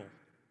battle.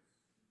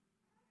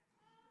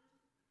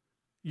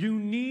 You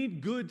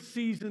need good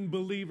seasoned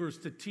believers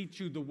to teach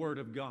you the Word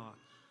of God.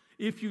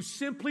 If you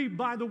simply,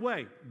 by the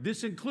way,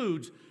 this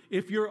includes,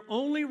 if you're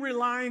only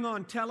relying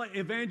on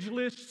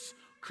televangelists,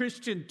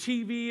 Christian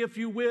TV, if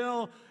you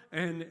will,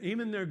 and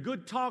even their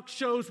good talk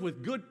shows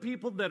with good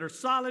people that are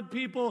solid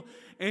people,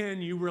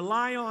 and you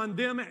rely on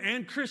them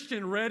and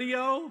Christian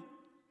radio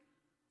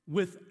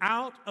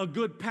without a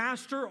good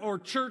pastor or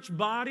church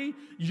body,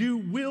 you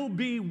will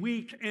be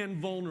weak and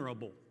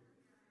vulnerable.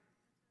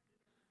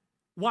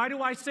 Why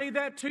do I say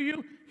that to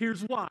you?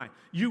 Here's why.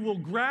 You will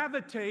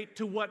gravitate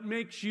to what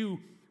makes you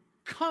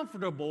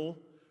comfortable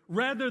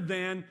rather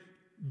than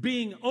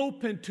being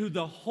open to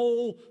the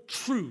whole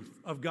truth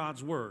of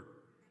God's Word.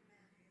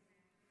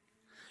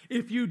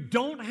 If you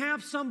don't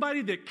have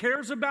somebody that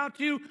cares about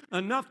you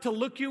enough to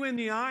look you in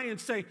the eye and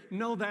say,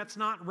 no, that's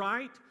not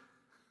right,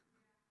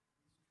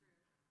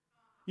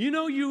 you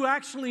know you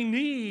actually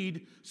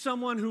need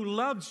someone who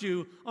loves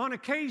you on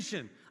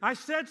occasion. I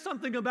said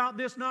something about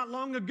this not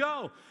long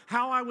ago,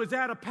 how I was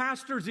at a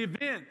pastor's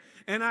event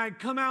and I'd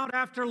come out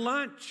after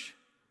lunch.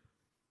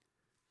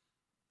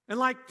 And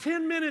like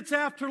 10 minutes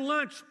after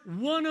lunch,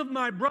 one of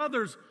my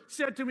brothers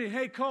said to me,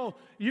 hey, Cole,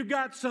 you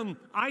got some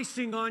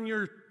icing on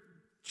your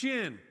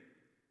chin.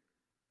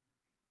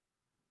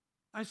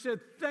 I said,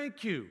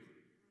 thank you.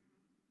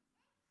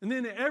 And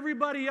then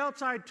everybody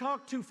else I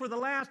talked to for the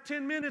last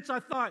 10 minutes, I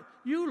thought,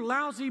 you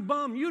lousy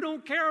bum, you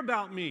don't care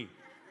about me.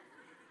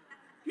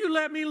 You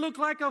let me look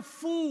like a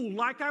fool,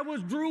 like I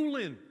was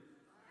drooling.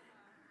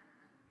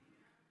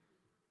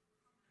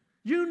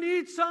 You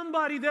need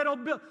somebody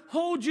that'll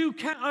hold you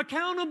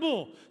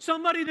accountable.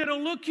 Somebody that'll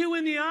look you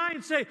in the eye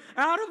and say,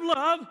 out of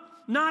love,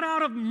 not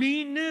out of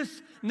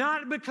meanness,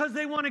 not because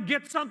they want to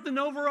get something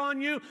over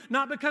on you,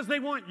 not because they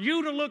want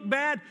you to look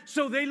bad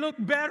so they look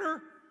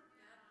better.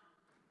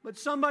 but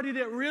somebody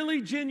that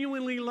really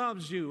genuinely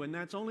loves you. And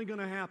that's only going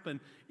to happen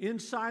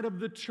inside of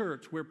the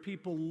church where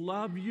people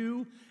love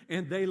you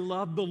and they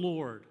love the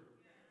Lord.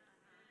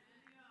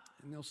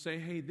 And they'll say,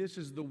 hey, this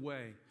is the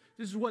way.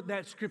 This is what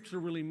that scripture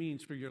really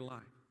means for your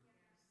life.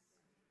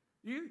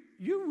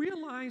 You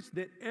realize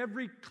that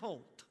every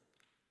cult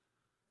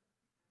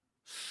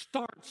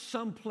starts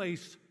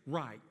someplace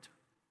right.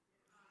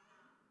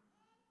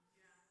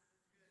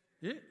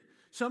 Yeah.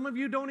 Some of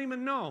you don't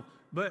even know,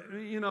 but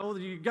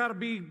you got to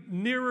be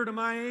nearer to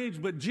my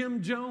age. But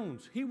Jim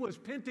Jones, he was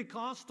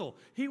Pentecostal.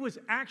 He was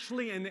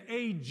actually an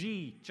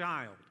AG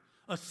child,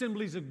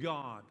 Assemblies of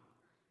God.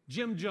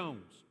 Jim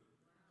Jones,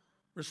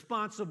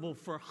 responsible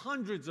for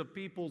hundreds of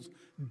people's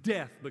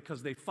death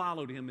because they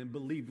followed him and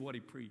believed what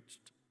he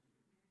preached.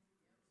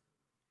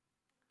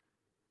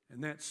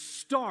 And that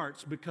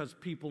starts because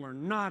people are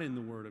not in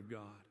the Word of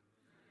God,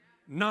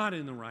 not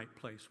in the right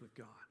place with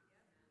God.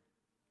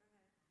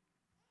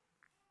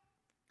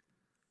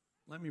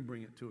 Let me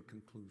bring it to a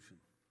conclusion.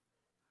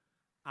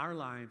 Our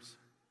lives,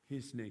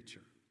 His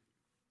nature.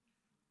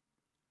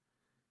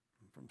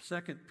 From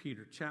 2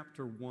 Peter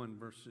chapter 1,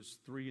 verses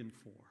 3 and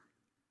 4.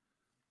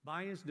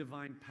 By His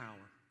divine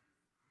power,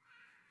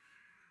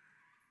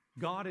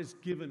 God has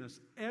given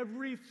us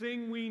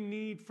everything we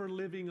need for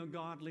living a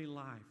godly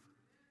life.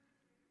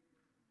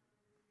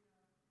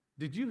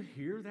 Did you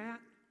hear that?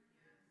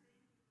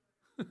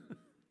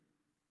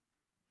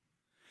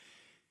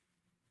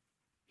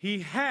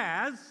 He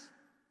has,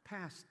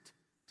 past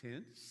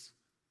tense,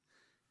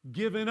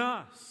 given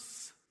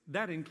us.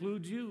 That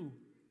includes you.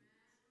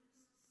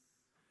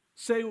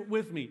 Say it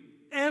with me.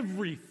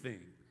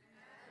 Everything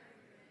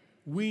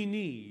we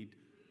need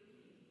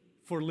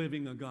for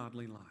living a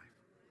godly life.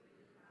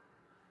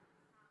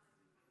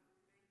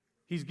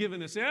 He's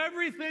given us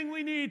everything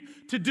we need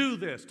to do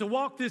this, to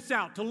walk this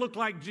out, to look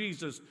like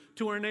Jesus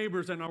to our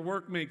neighbors and our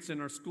workmates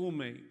and our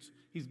schoolmates.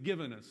 He's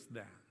given us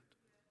that.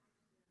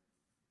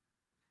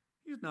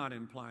 He's not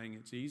implying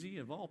it's easy.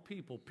 Of all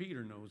people,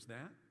 Peter knows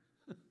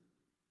that.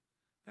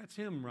 That's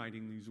him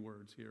writing these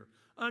words here,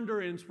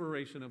 under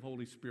inspiration of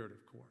Holy Spirit,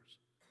 of course.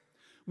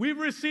 We've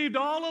received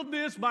all of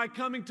this by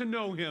coming to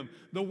know Him,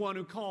 the one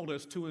who called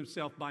us to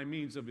Himself by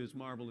means of His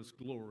marvelous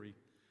glory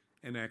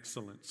and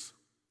excellence.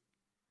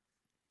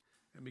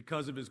 And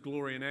because of His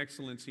glory and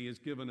excellence, He has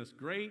given us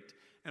great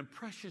and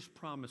precious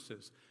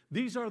promises.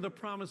 These are the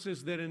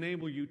promises that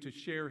enable you to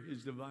share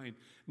His divine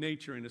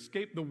nature and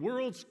escape the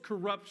world's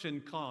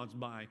corruption caused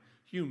by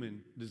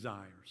human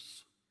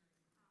desires.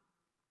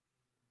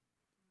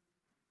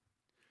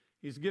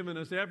 He's given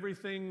us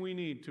everything we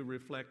need to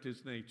reflect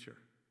His nature.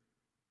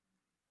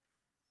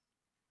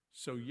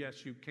 So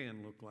yes, you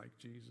can look like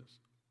Jesus.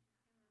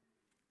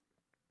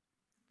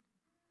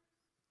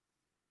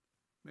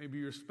 Maybe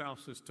your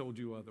spouse has told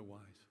you otherwise.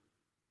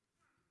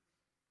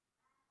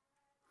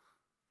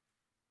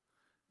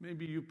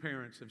 Maybe you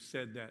parents have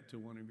said that to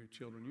one of your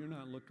children. You're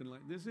not looking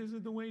like, this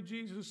isn't the way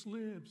Jesus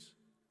lives.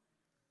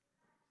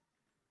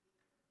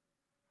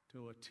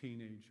 To a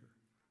teenager.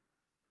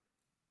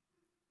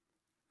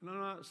 And I'm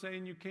not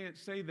saying you can't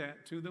say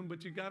that to them,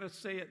 but you got to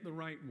say it the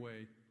right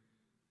way.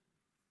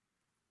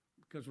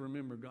 Because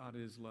remember, God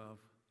is love.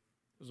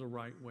 There's a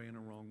right way and a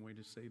wrong way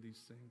to say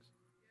these things.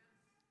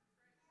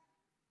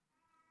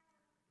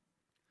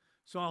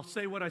 So I'll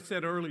say what I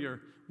said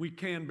earlier. We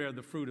can bear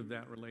the fruit of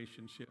that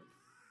relationship.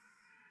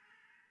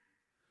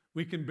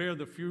 We can bear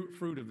the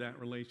fruit of that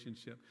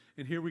relationship.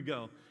 And here we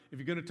go. If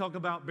you're going to talk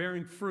about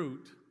bearing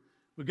fruit,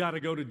 we've got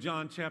to go to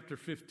John chapter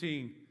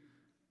 15,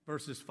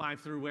 verses 5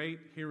 through 8.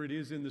 Here it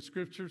is in the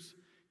scriptures.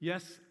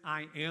 Yes,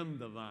 I am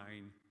the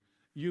vine.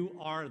 You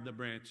are the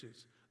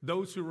branches.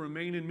 Those who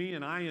remain in me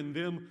and I in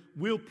them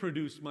will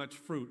produce much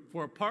fruit.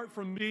 For apart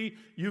from me,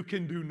 you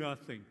can do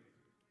nothing.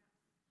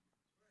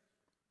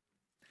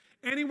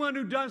 Anyone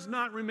who does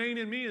not remain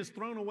in me is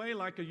thrown away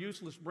like a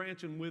useless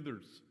branch and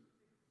withers.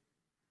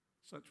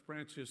 Such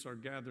branches are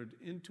gathered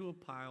into a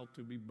pile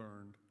to be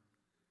burned.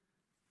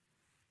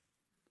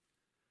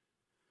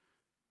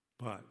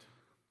 But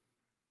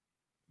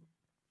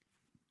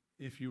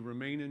if you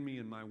remain in me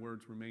and my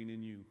words remain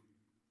in you,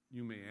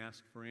 you may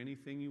ask for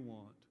anything you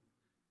want,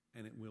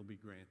 and it will be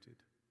granted.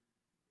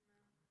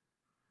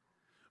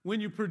 When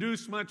you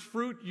produce much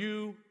fruit,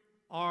 you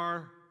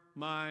are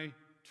my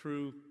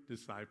true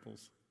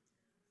disciples.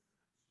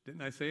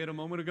 Didn't I say it a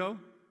moment ago?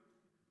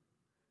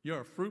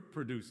 You're a fruit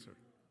producer.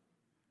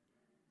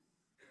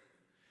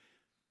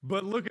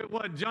 But look at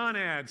what John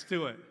adds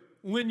to it.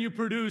 When you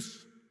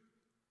produce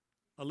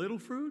a little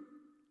fruit?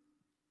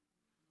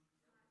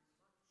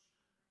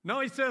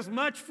 No, he says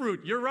much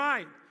fruit. You're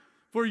right.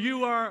 For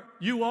you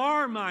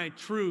are my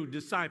true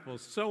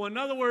disciples. So in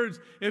other words,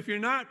 if you're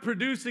not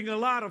producing a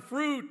lot of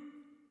fruit,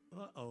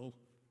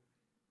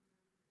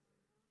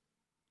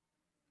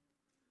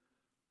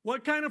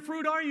 what kind of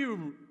fruit are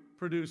you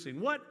producing?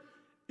 What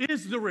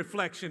is the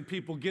reflection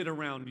people get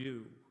around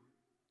you?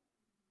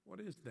 What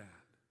is that?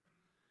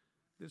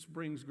 This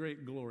brings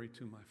great glory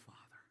to my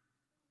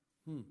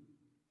Father.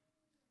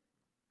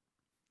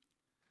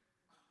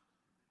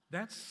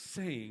 That's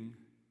saying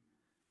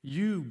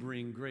You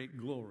bring great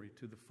glory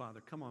to the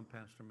Father. Come on,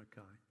 Pastor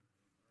Mackay.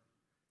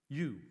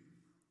 You.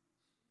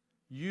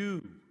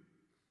 You.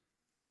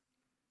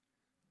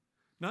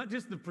 Not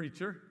just the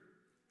preacher.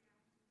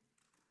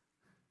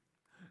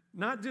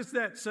 Not just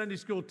that Sunday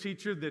school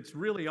teacher that's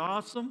really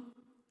awesome,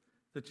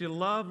 that you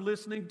love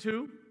listening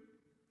to.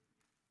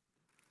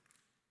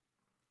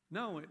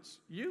 No, it's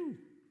you.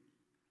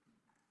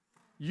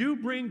 You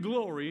bring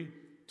glory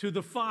to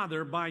the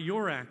Father by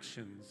your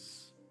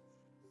actions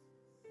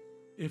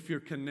if you're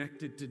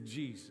connected to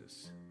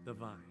Jesus, the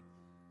vine.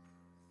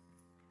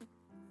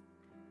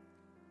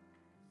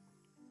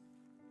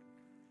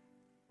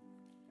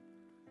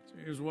 So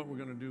here's what we're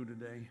going to do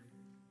today.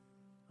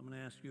 I'm going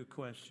to ask you a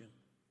question.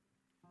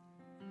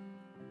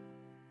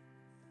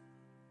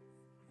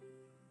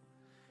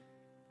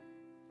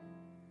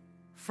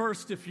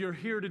 First, if you're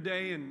here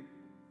today and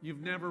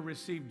you've never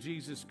received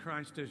Jesus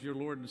Christ as your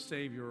Lord and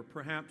Savior, or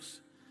perhaps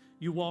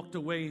you walked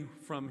away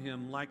from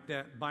Him like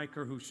that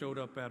biker who showed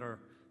up at our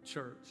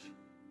church.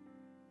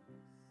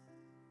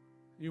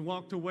 You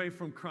walked away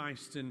from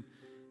Christ and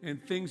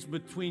things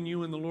between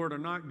you and the Lord are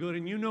not good,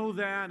 and you know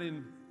that,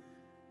 and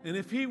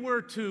if He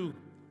were to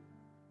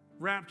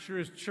rapture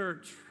His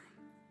church,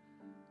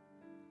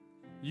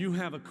 you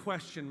have a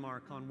question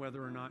mark on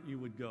whether or not you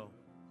would go.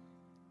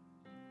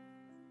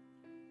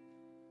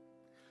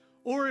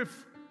 Or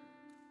if,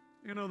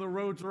 the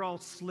roads are all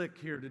slick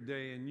here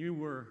today and you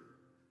were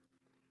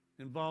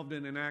involved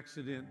in an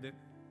accident that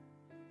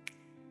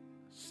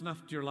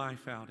snuffed your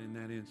life out in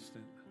that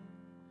instant.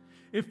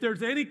 If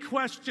there's any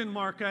question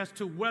mark as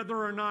to whether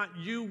or not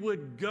you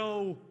would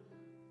go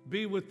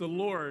be with the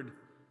Lord,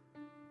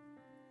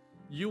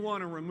 you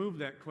want to remove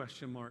that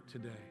question mark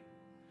today.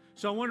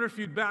 So I wonder if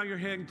you'd bow your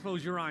head and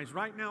close your eyes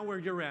right now where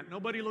you're at.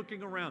 Nobody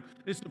looking around.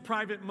 It's a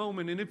private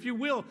moment. And if you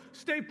will,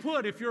 stay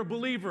put if you're a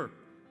believer,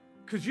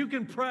 because you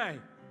can pray.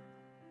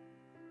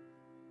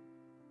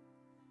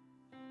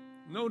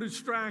 No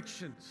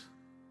distractions.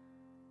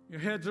 Your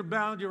heads are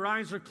bowed, your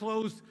eyes are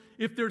closed.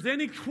 If there's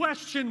any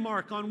question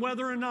mark on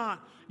whether or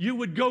not you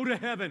would go to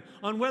heaven,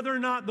 on whether or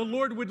not the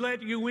Lord would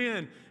let you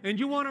in, and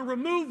you want to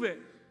remove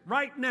it,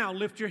 right now,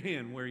 lift your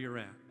hand where you're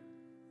at.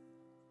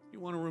 You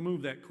want to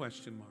remove that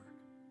question mark.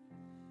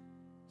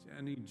 Say,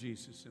 I need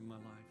Jesus in my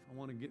life. I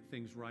want to get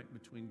things right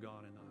between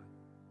God and I.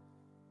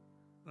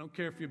 I don't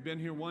care if you've been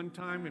here one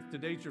time, if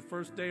today's your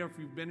first day, or if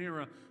you've been here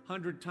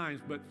 100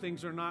 times, but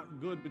things are not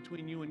good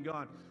between you and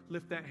God.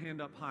 Lift that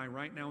hand up high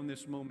right now in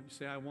this moment. You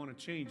say, I want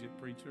to change it,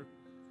 preacher.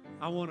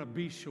 I want to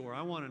be sure.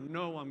 I want to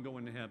know I'm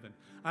going to heaven.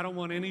 I don't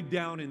want any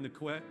doubt in the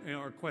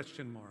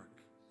question mark.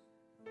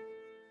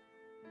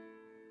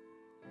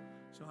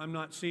 So I'm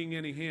not seeing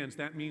any hands.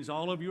 That means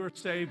all of you are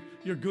saved.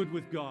 You're good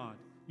with God.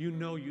 You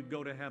know you'd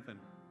go to heaven.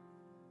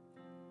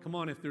 Come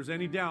on, if there's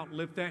any doubt,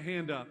 lift that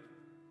hand up.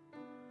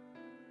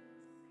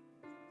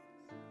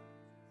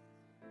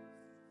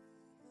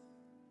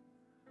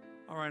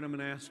 All right, I'm going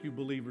to ask you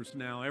believers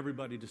now,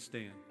 everybody to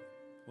stand.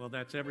 Well,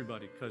 that's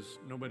everybody because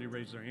nobody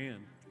raised their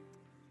hand.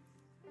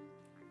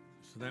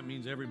 So that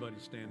means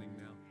everybody's standing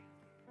now.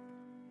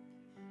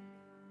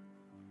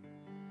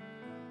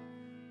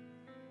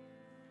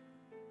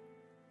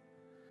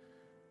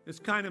 This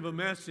kind of a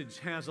message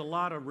has a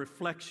lot of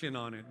reflection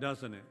on it,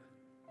 doesn't it?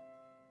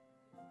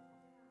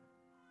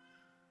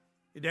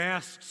 It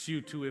asks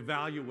you to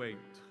evaluate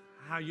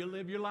how you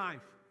live your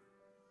life.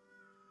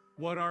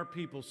 What are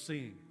people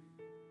seeing?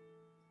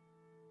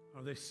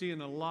 Are they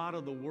seeing a lot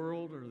of the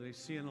world, or are they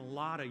seeing a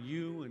lot of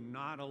you and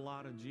not a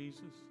lot of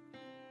Jesus?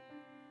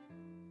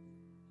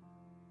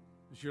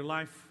 Is your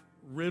life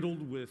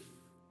riddled with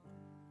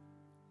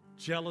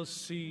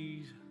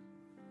jealousy?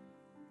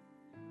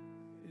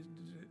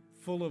 Is it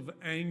full of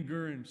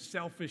anger and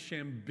selfish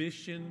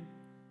ambition?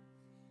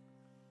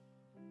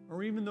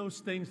 Or even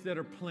those things that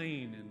are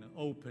plain and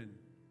open,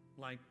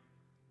 like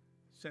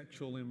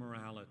sexual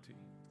immorality?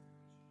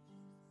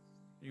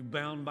 Are you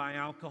bound by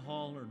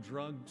alcohol or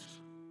drugs?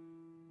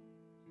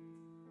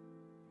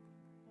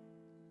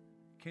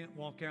 Can't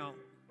walk out,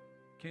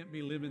 can't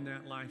be living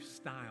that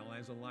lifestyle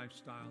as a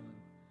lifestyle and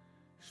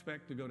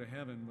expect to go to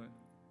heaven, but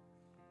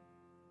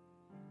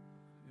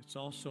it's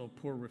also a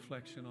poor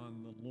reflection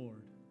on the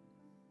Lord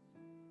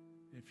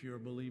if you're a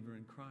believer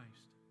in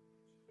Christ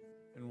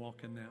and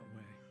walk in that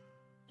way.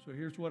 So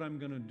here's what I'm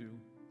going to do.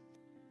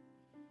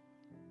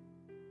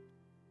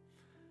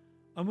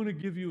 I'm going to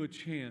give you a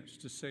chance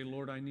to say,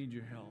 Lord, I need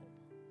your help.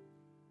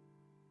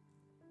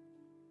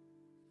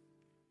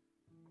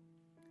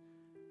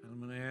 I'm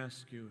going to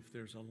ask you if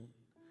there's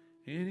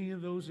any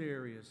of those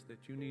areas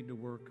that you need to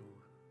work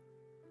on.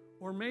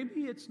 Or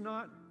maybe it's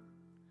not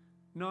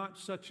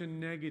such a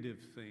negative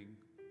thing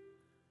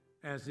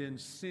as in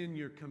sin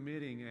you're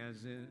committing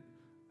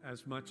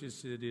as much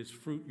as it is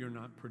fruit you're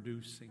not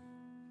producing.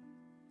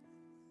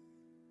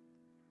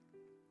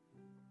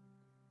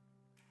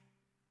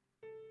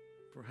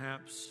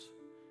 Perhaps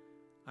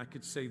I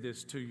could say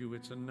this to you.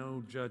 It's a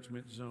no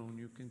judgment zone.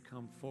 You can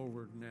come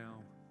forward now.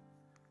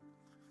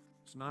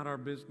 It's not our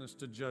business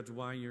to judge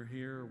why you're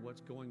here or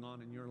what's going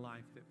on in your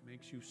life that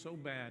makes you so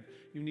bad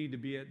you need to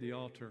be at the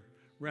altar.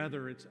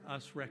 Rather, it's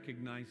us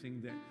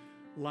recognizing that,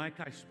 like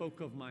I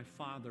spoke of my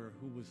father,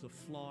 who was a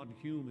flawed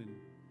human,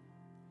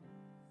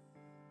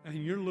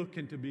 and you're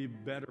looking to be a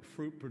better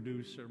fruit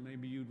producer,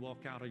 maybe you'd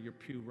walk out of your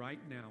pew right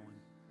now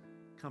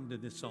and come to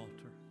this altar.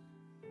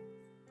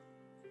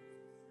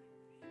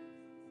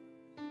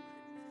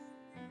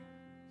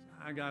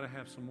 I got to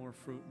have some more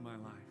fruit in my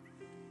life.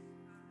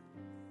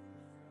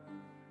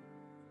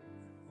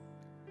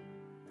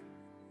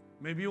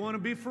 Maybe you want to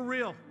be for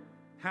real.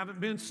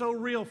 Haven't been so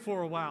real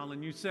for a while,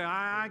 and you say,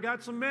 I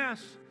got some mess.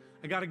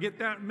 I got to get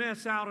that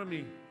mess out of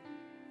me.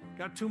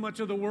 Got too much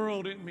of the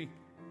world in me.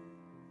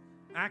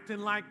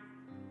 Acting like,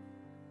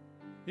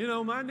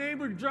 my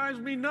neighbor drives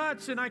me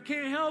nuts and I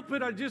can't help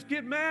it. I just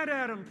get mad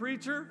at him,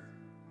 preacher.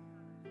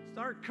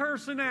 Start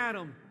cursing at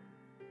him.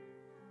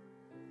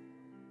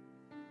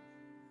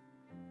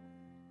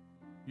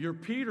 You're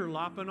Peter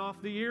lopping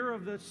off the ear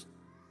of this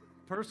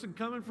person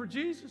coming for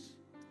Jesus.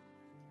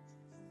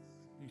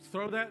 You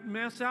throw that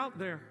mess out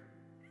there.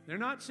 They're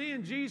not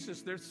seeing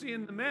Jesus, they're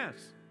seeing the mess.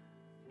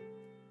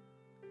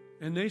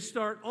 And they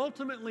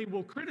ultimately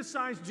will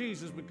criticize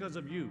Jesus because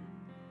of you.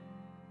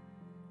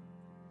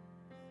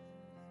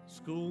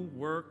 School,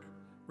 work,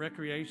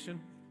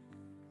 recreation.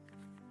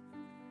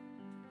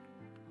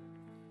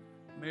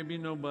 Maybe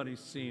nobody's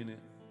seeing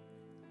it,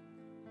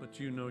 but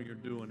you know you're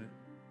doing it.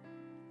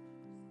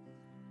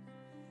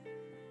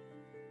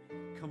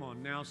 Come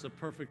on, now's the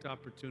perfect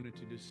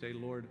opportunity to say,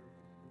 Lord,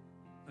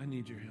 I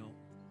need your help.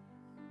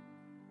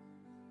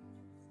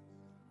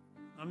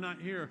 I'm not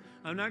here.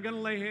 I'm not going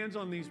to lay hands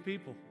on these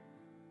people.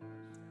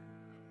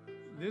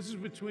 This is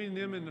between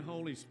them and the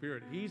Holy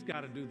Spirit. He's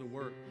got to do the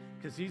work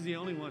because He's the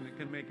only one that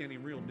can make any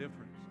real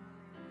difference.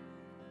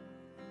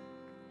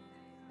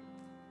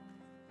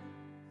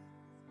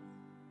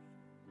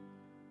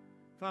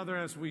 Father,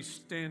 as we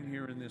stand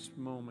here in this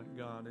moment,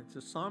 God, it's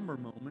a somber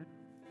moment.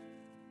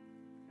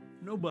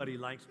 Nobody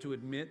likes to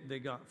admit they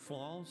got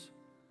flaws.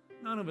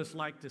 None of us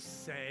like to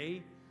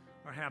say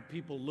or have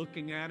people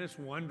looking at us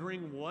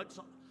wondering what's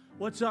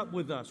up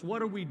with us?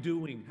 What are we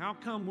doing? How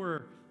come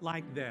we're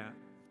like that?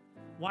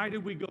 Why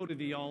did we go to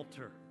the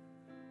altar?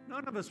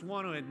 None of us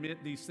want to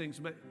admit these things,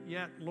 but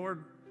yet,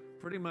 Lord,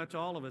 pretty much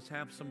all of us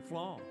have some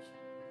flaws.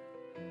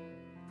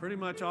 Pretty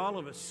much all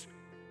of us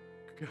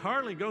could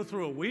hardly go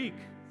through a week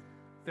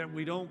that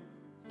we don't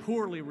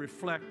poorly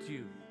reflect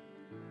you.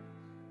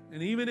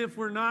 And even if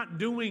we're not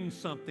doing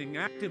something,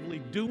 actively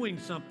doing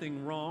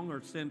something wrong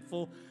or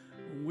sinful,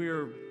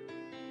 we're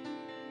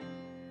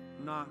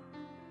not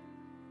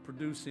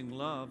producing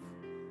love,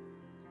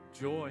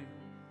 joy.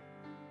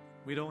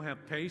 We don't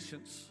have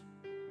patience.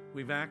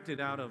 We've not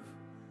acted out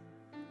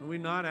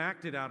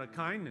of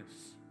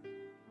kindness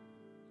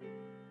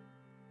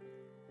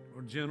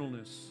or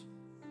gentleness.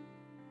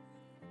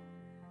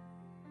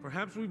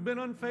 Perhaps we've been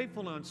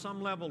unfaithful on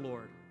some level,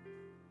 Lord.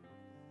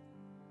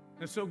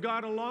 And so,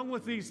 God, along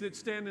with these that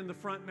stand in the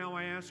front now,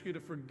 I ask you to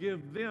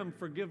forgive them,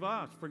 forgive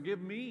us, forgive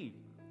me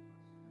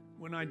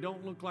when I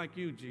don't look like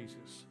you,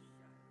 Jesus.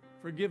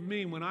 Forgive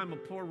me when I'm a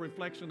poor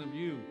reflection of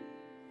you.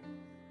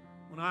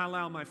 When I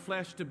allow my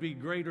flesh to be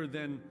greater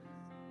than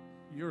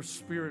your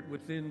spirit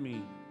within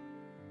me.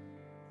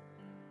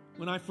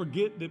 When I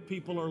forget that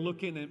people are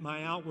looking at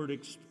my outward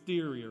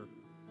exterior,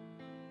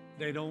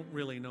 they don't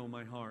really know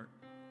my heart.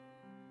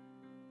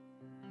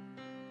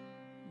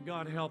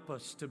 God, help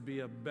us to be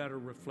a better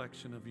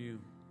reflection of you.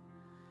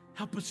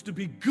 Help us to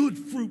be good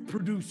fruit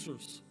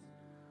producers.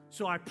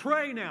 So I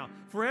pray now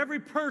for every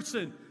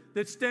person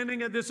that's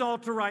standing at this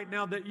altar right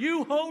now that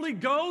you, Holy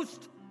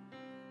Ghost,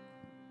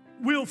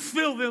 will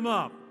fill them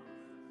up.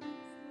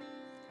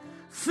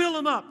 Fill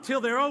them up till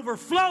they're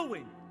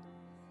overflowing.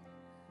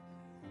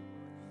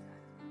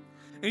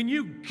 And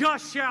you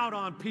gush out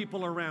on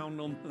people around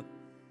them.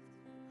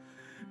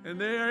 And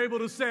they are able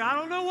to say, I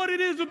don't know what it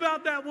is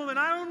about that woman.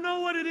 I don't know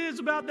what it is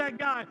about that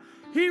guy.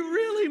 He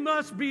really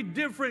must be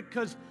different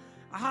because,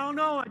 I don't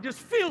know, I just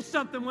feel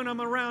something when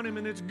I'm around him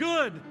and it's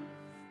good.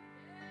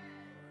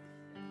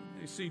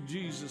 They see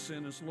Jesus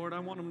in us, Lord. I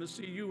want them to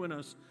see you in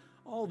us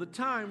all the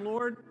time,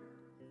 Lord.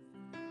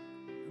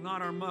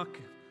 Not our muck,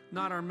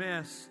 not our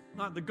mess,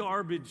 not the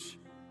garbage.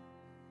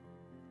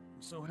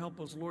 So help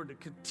us, Lord, to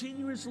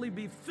continuously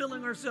be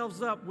filling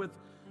ourselves up with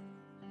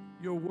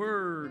your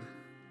word,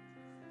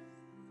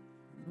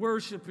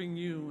 worshiping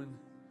you and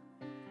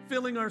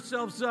filling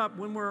ourselves up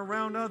when we're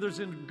around others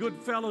in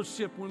good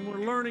fellowship, when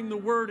we're learning the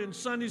word in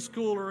Sunday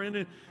school or in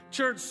a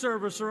church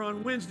service or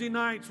on Wednesday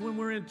nights, when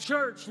we're in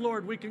church,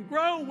 Lord, we can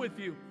grow with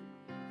you.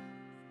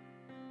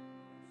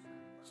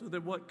 So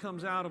that what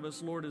comes out of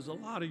us, Lord, is a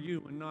lot of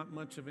you and not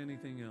much of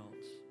anything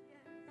else.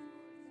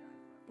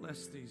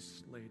 Bless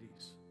these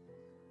ladies.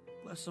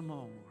 Bless them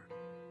all, Lord.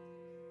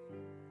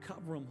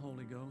 Cover them,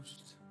 Holy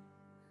Ghost.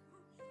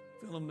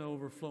 Fill them to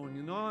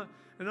overflowing.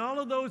 And all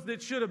of those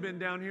that should have been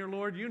down here,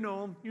 Lord, you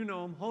know them. You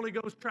know them. Holy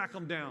Ghost, track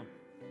them down.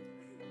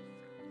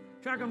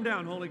 Track them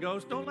down, Holy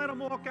Ghost. Don't let them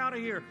walk out of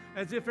here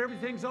as if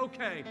everything's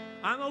okay.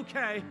 I'm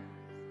okay.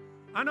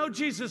 I know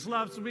Jesus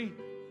loves me.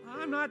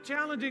 I'm not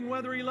challenging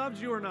whether he loves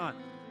you or not.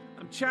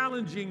 I'm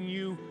challenging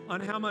you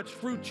on how much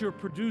fruit you're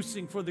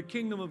producing for the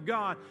kingdom of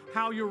God,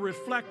 how you're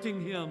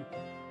reflecting him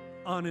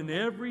on an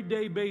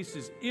everyday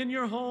basis, in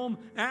your home,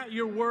 at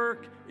your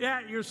work,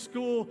 at your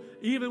school,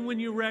 even when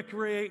you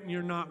recreate and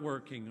you're not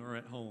working or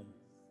at home.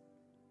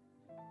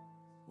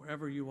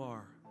 Wherever you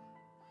are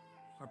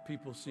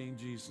people seeing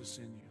Jesus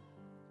in you?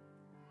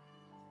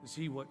 Is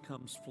he what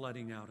comes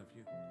flooding out of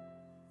you?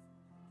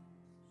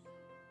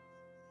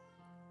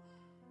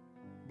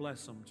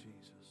 Bless them,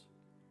 Jesus.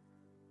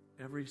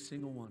 Every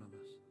single one of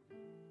us.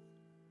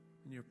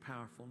 In your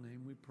powerful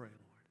name we pray,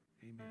 Lord.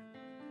 Amen.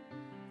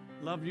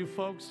 Love you,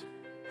 folks.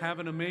 Have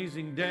an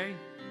amazing day.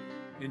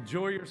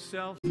 Enjoy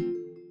yourself.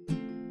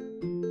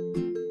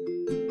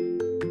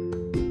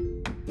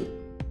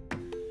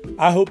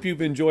 I hope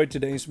you've enjoyed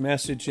today's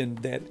message and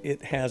that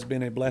it has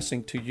been a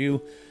blessing to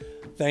you.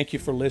 Thank you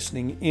for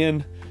listening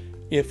in.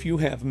 If you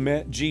have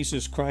met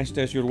Jesus Christ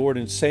as your Lord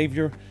and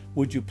Savior,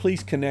 would you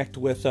please connect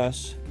with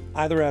us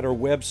either at our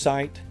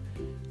website,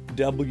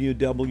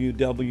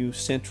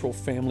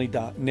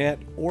 www.centralfamily.net,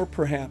 or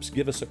perhaps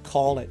give us a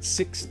call at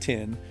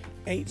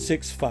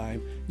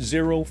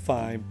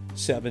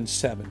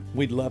 610-865-0577.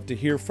 We'd love to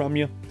hear from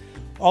you.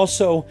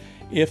 Also,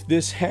 if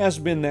this has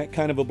been that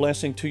kind of a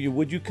blessing to you,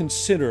 would you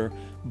consider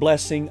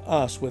blessing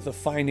us with a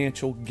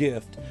financial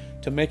gift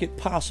to make it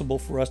possible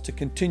for us to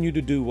continue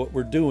to do what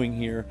we're doing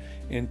here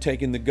in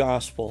taking the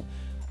gospel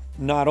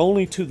not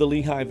only to the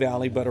Lehigh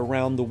Valley but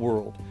around the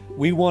world.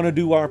 We want to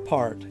do our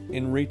part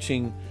in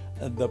reaching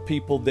the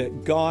people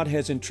that God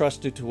has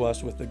entrusted to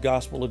us with the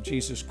gospel of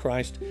Jesus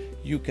Christ.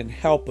 You can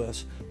help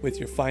us with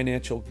your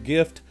financial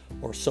gift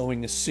or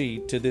sowing a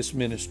seed to this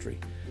ministry.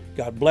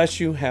 God bless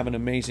you. Have an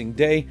amazing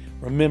day.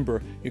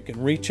 Remember, you can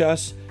reach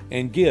us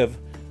and give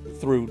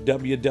through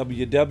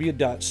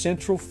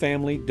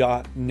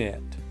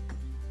www.centralfamily.net.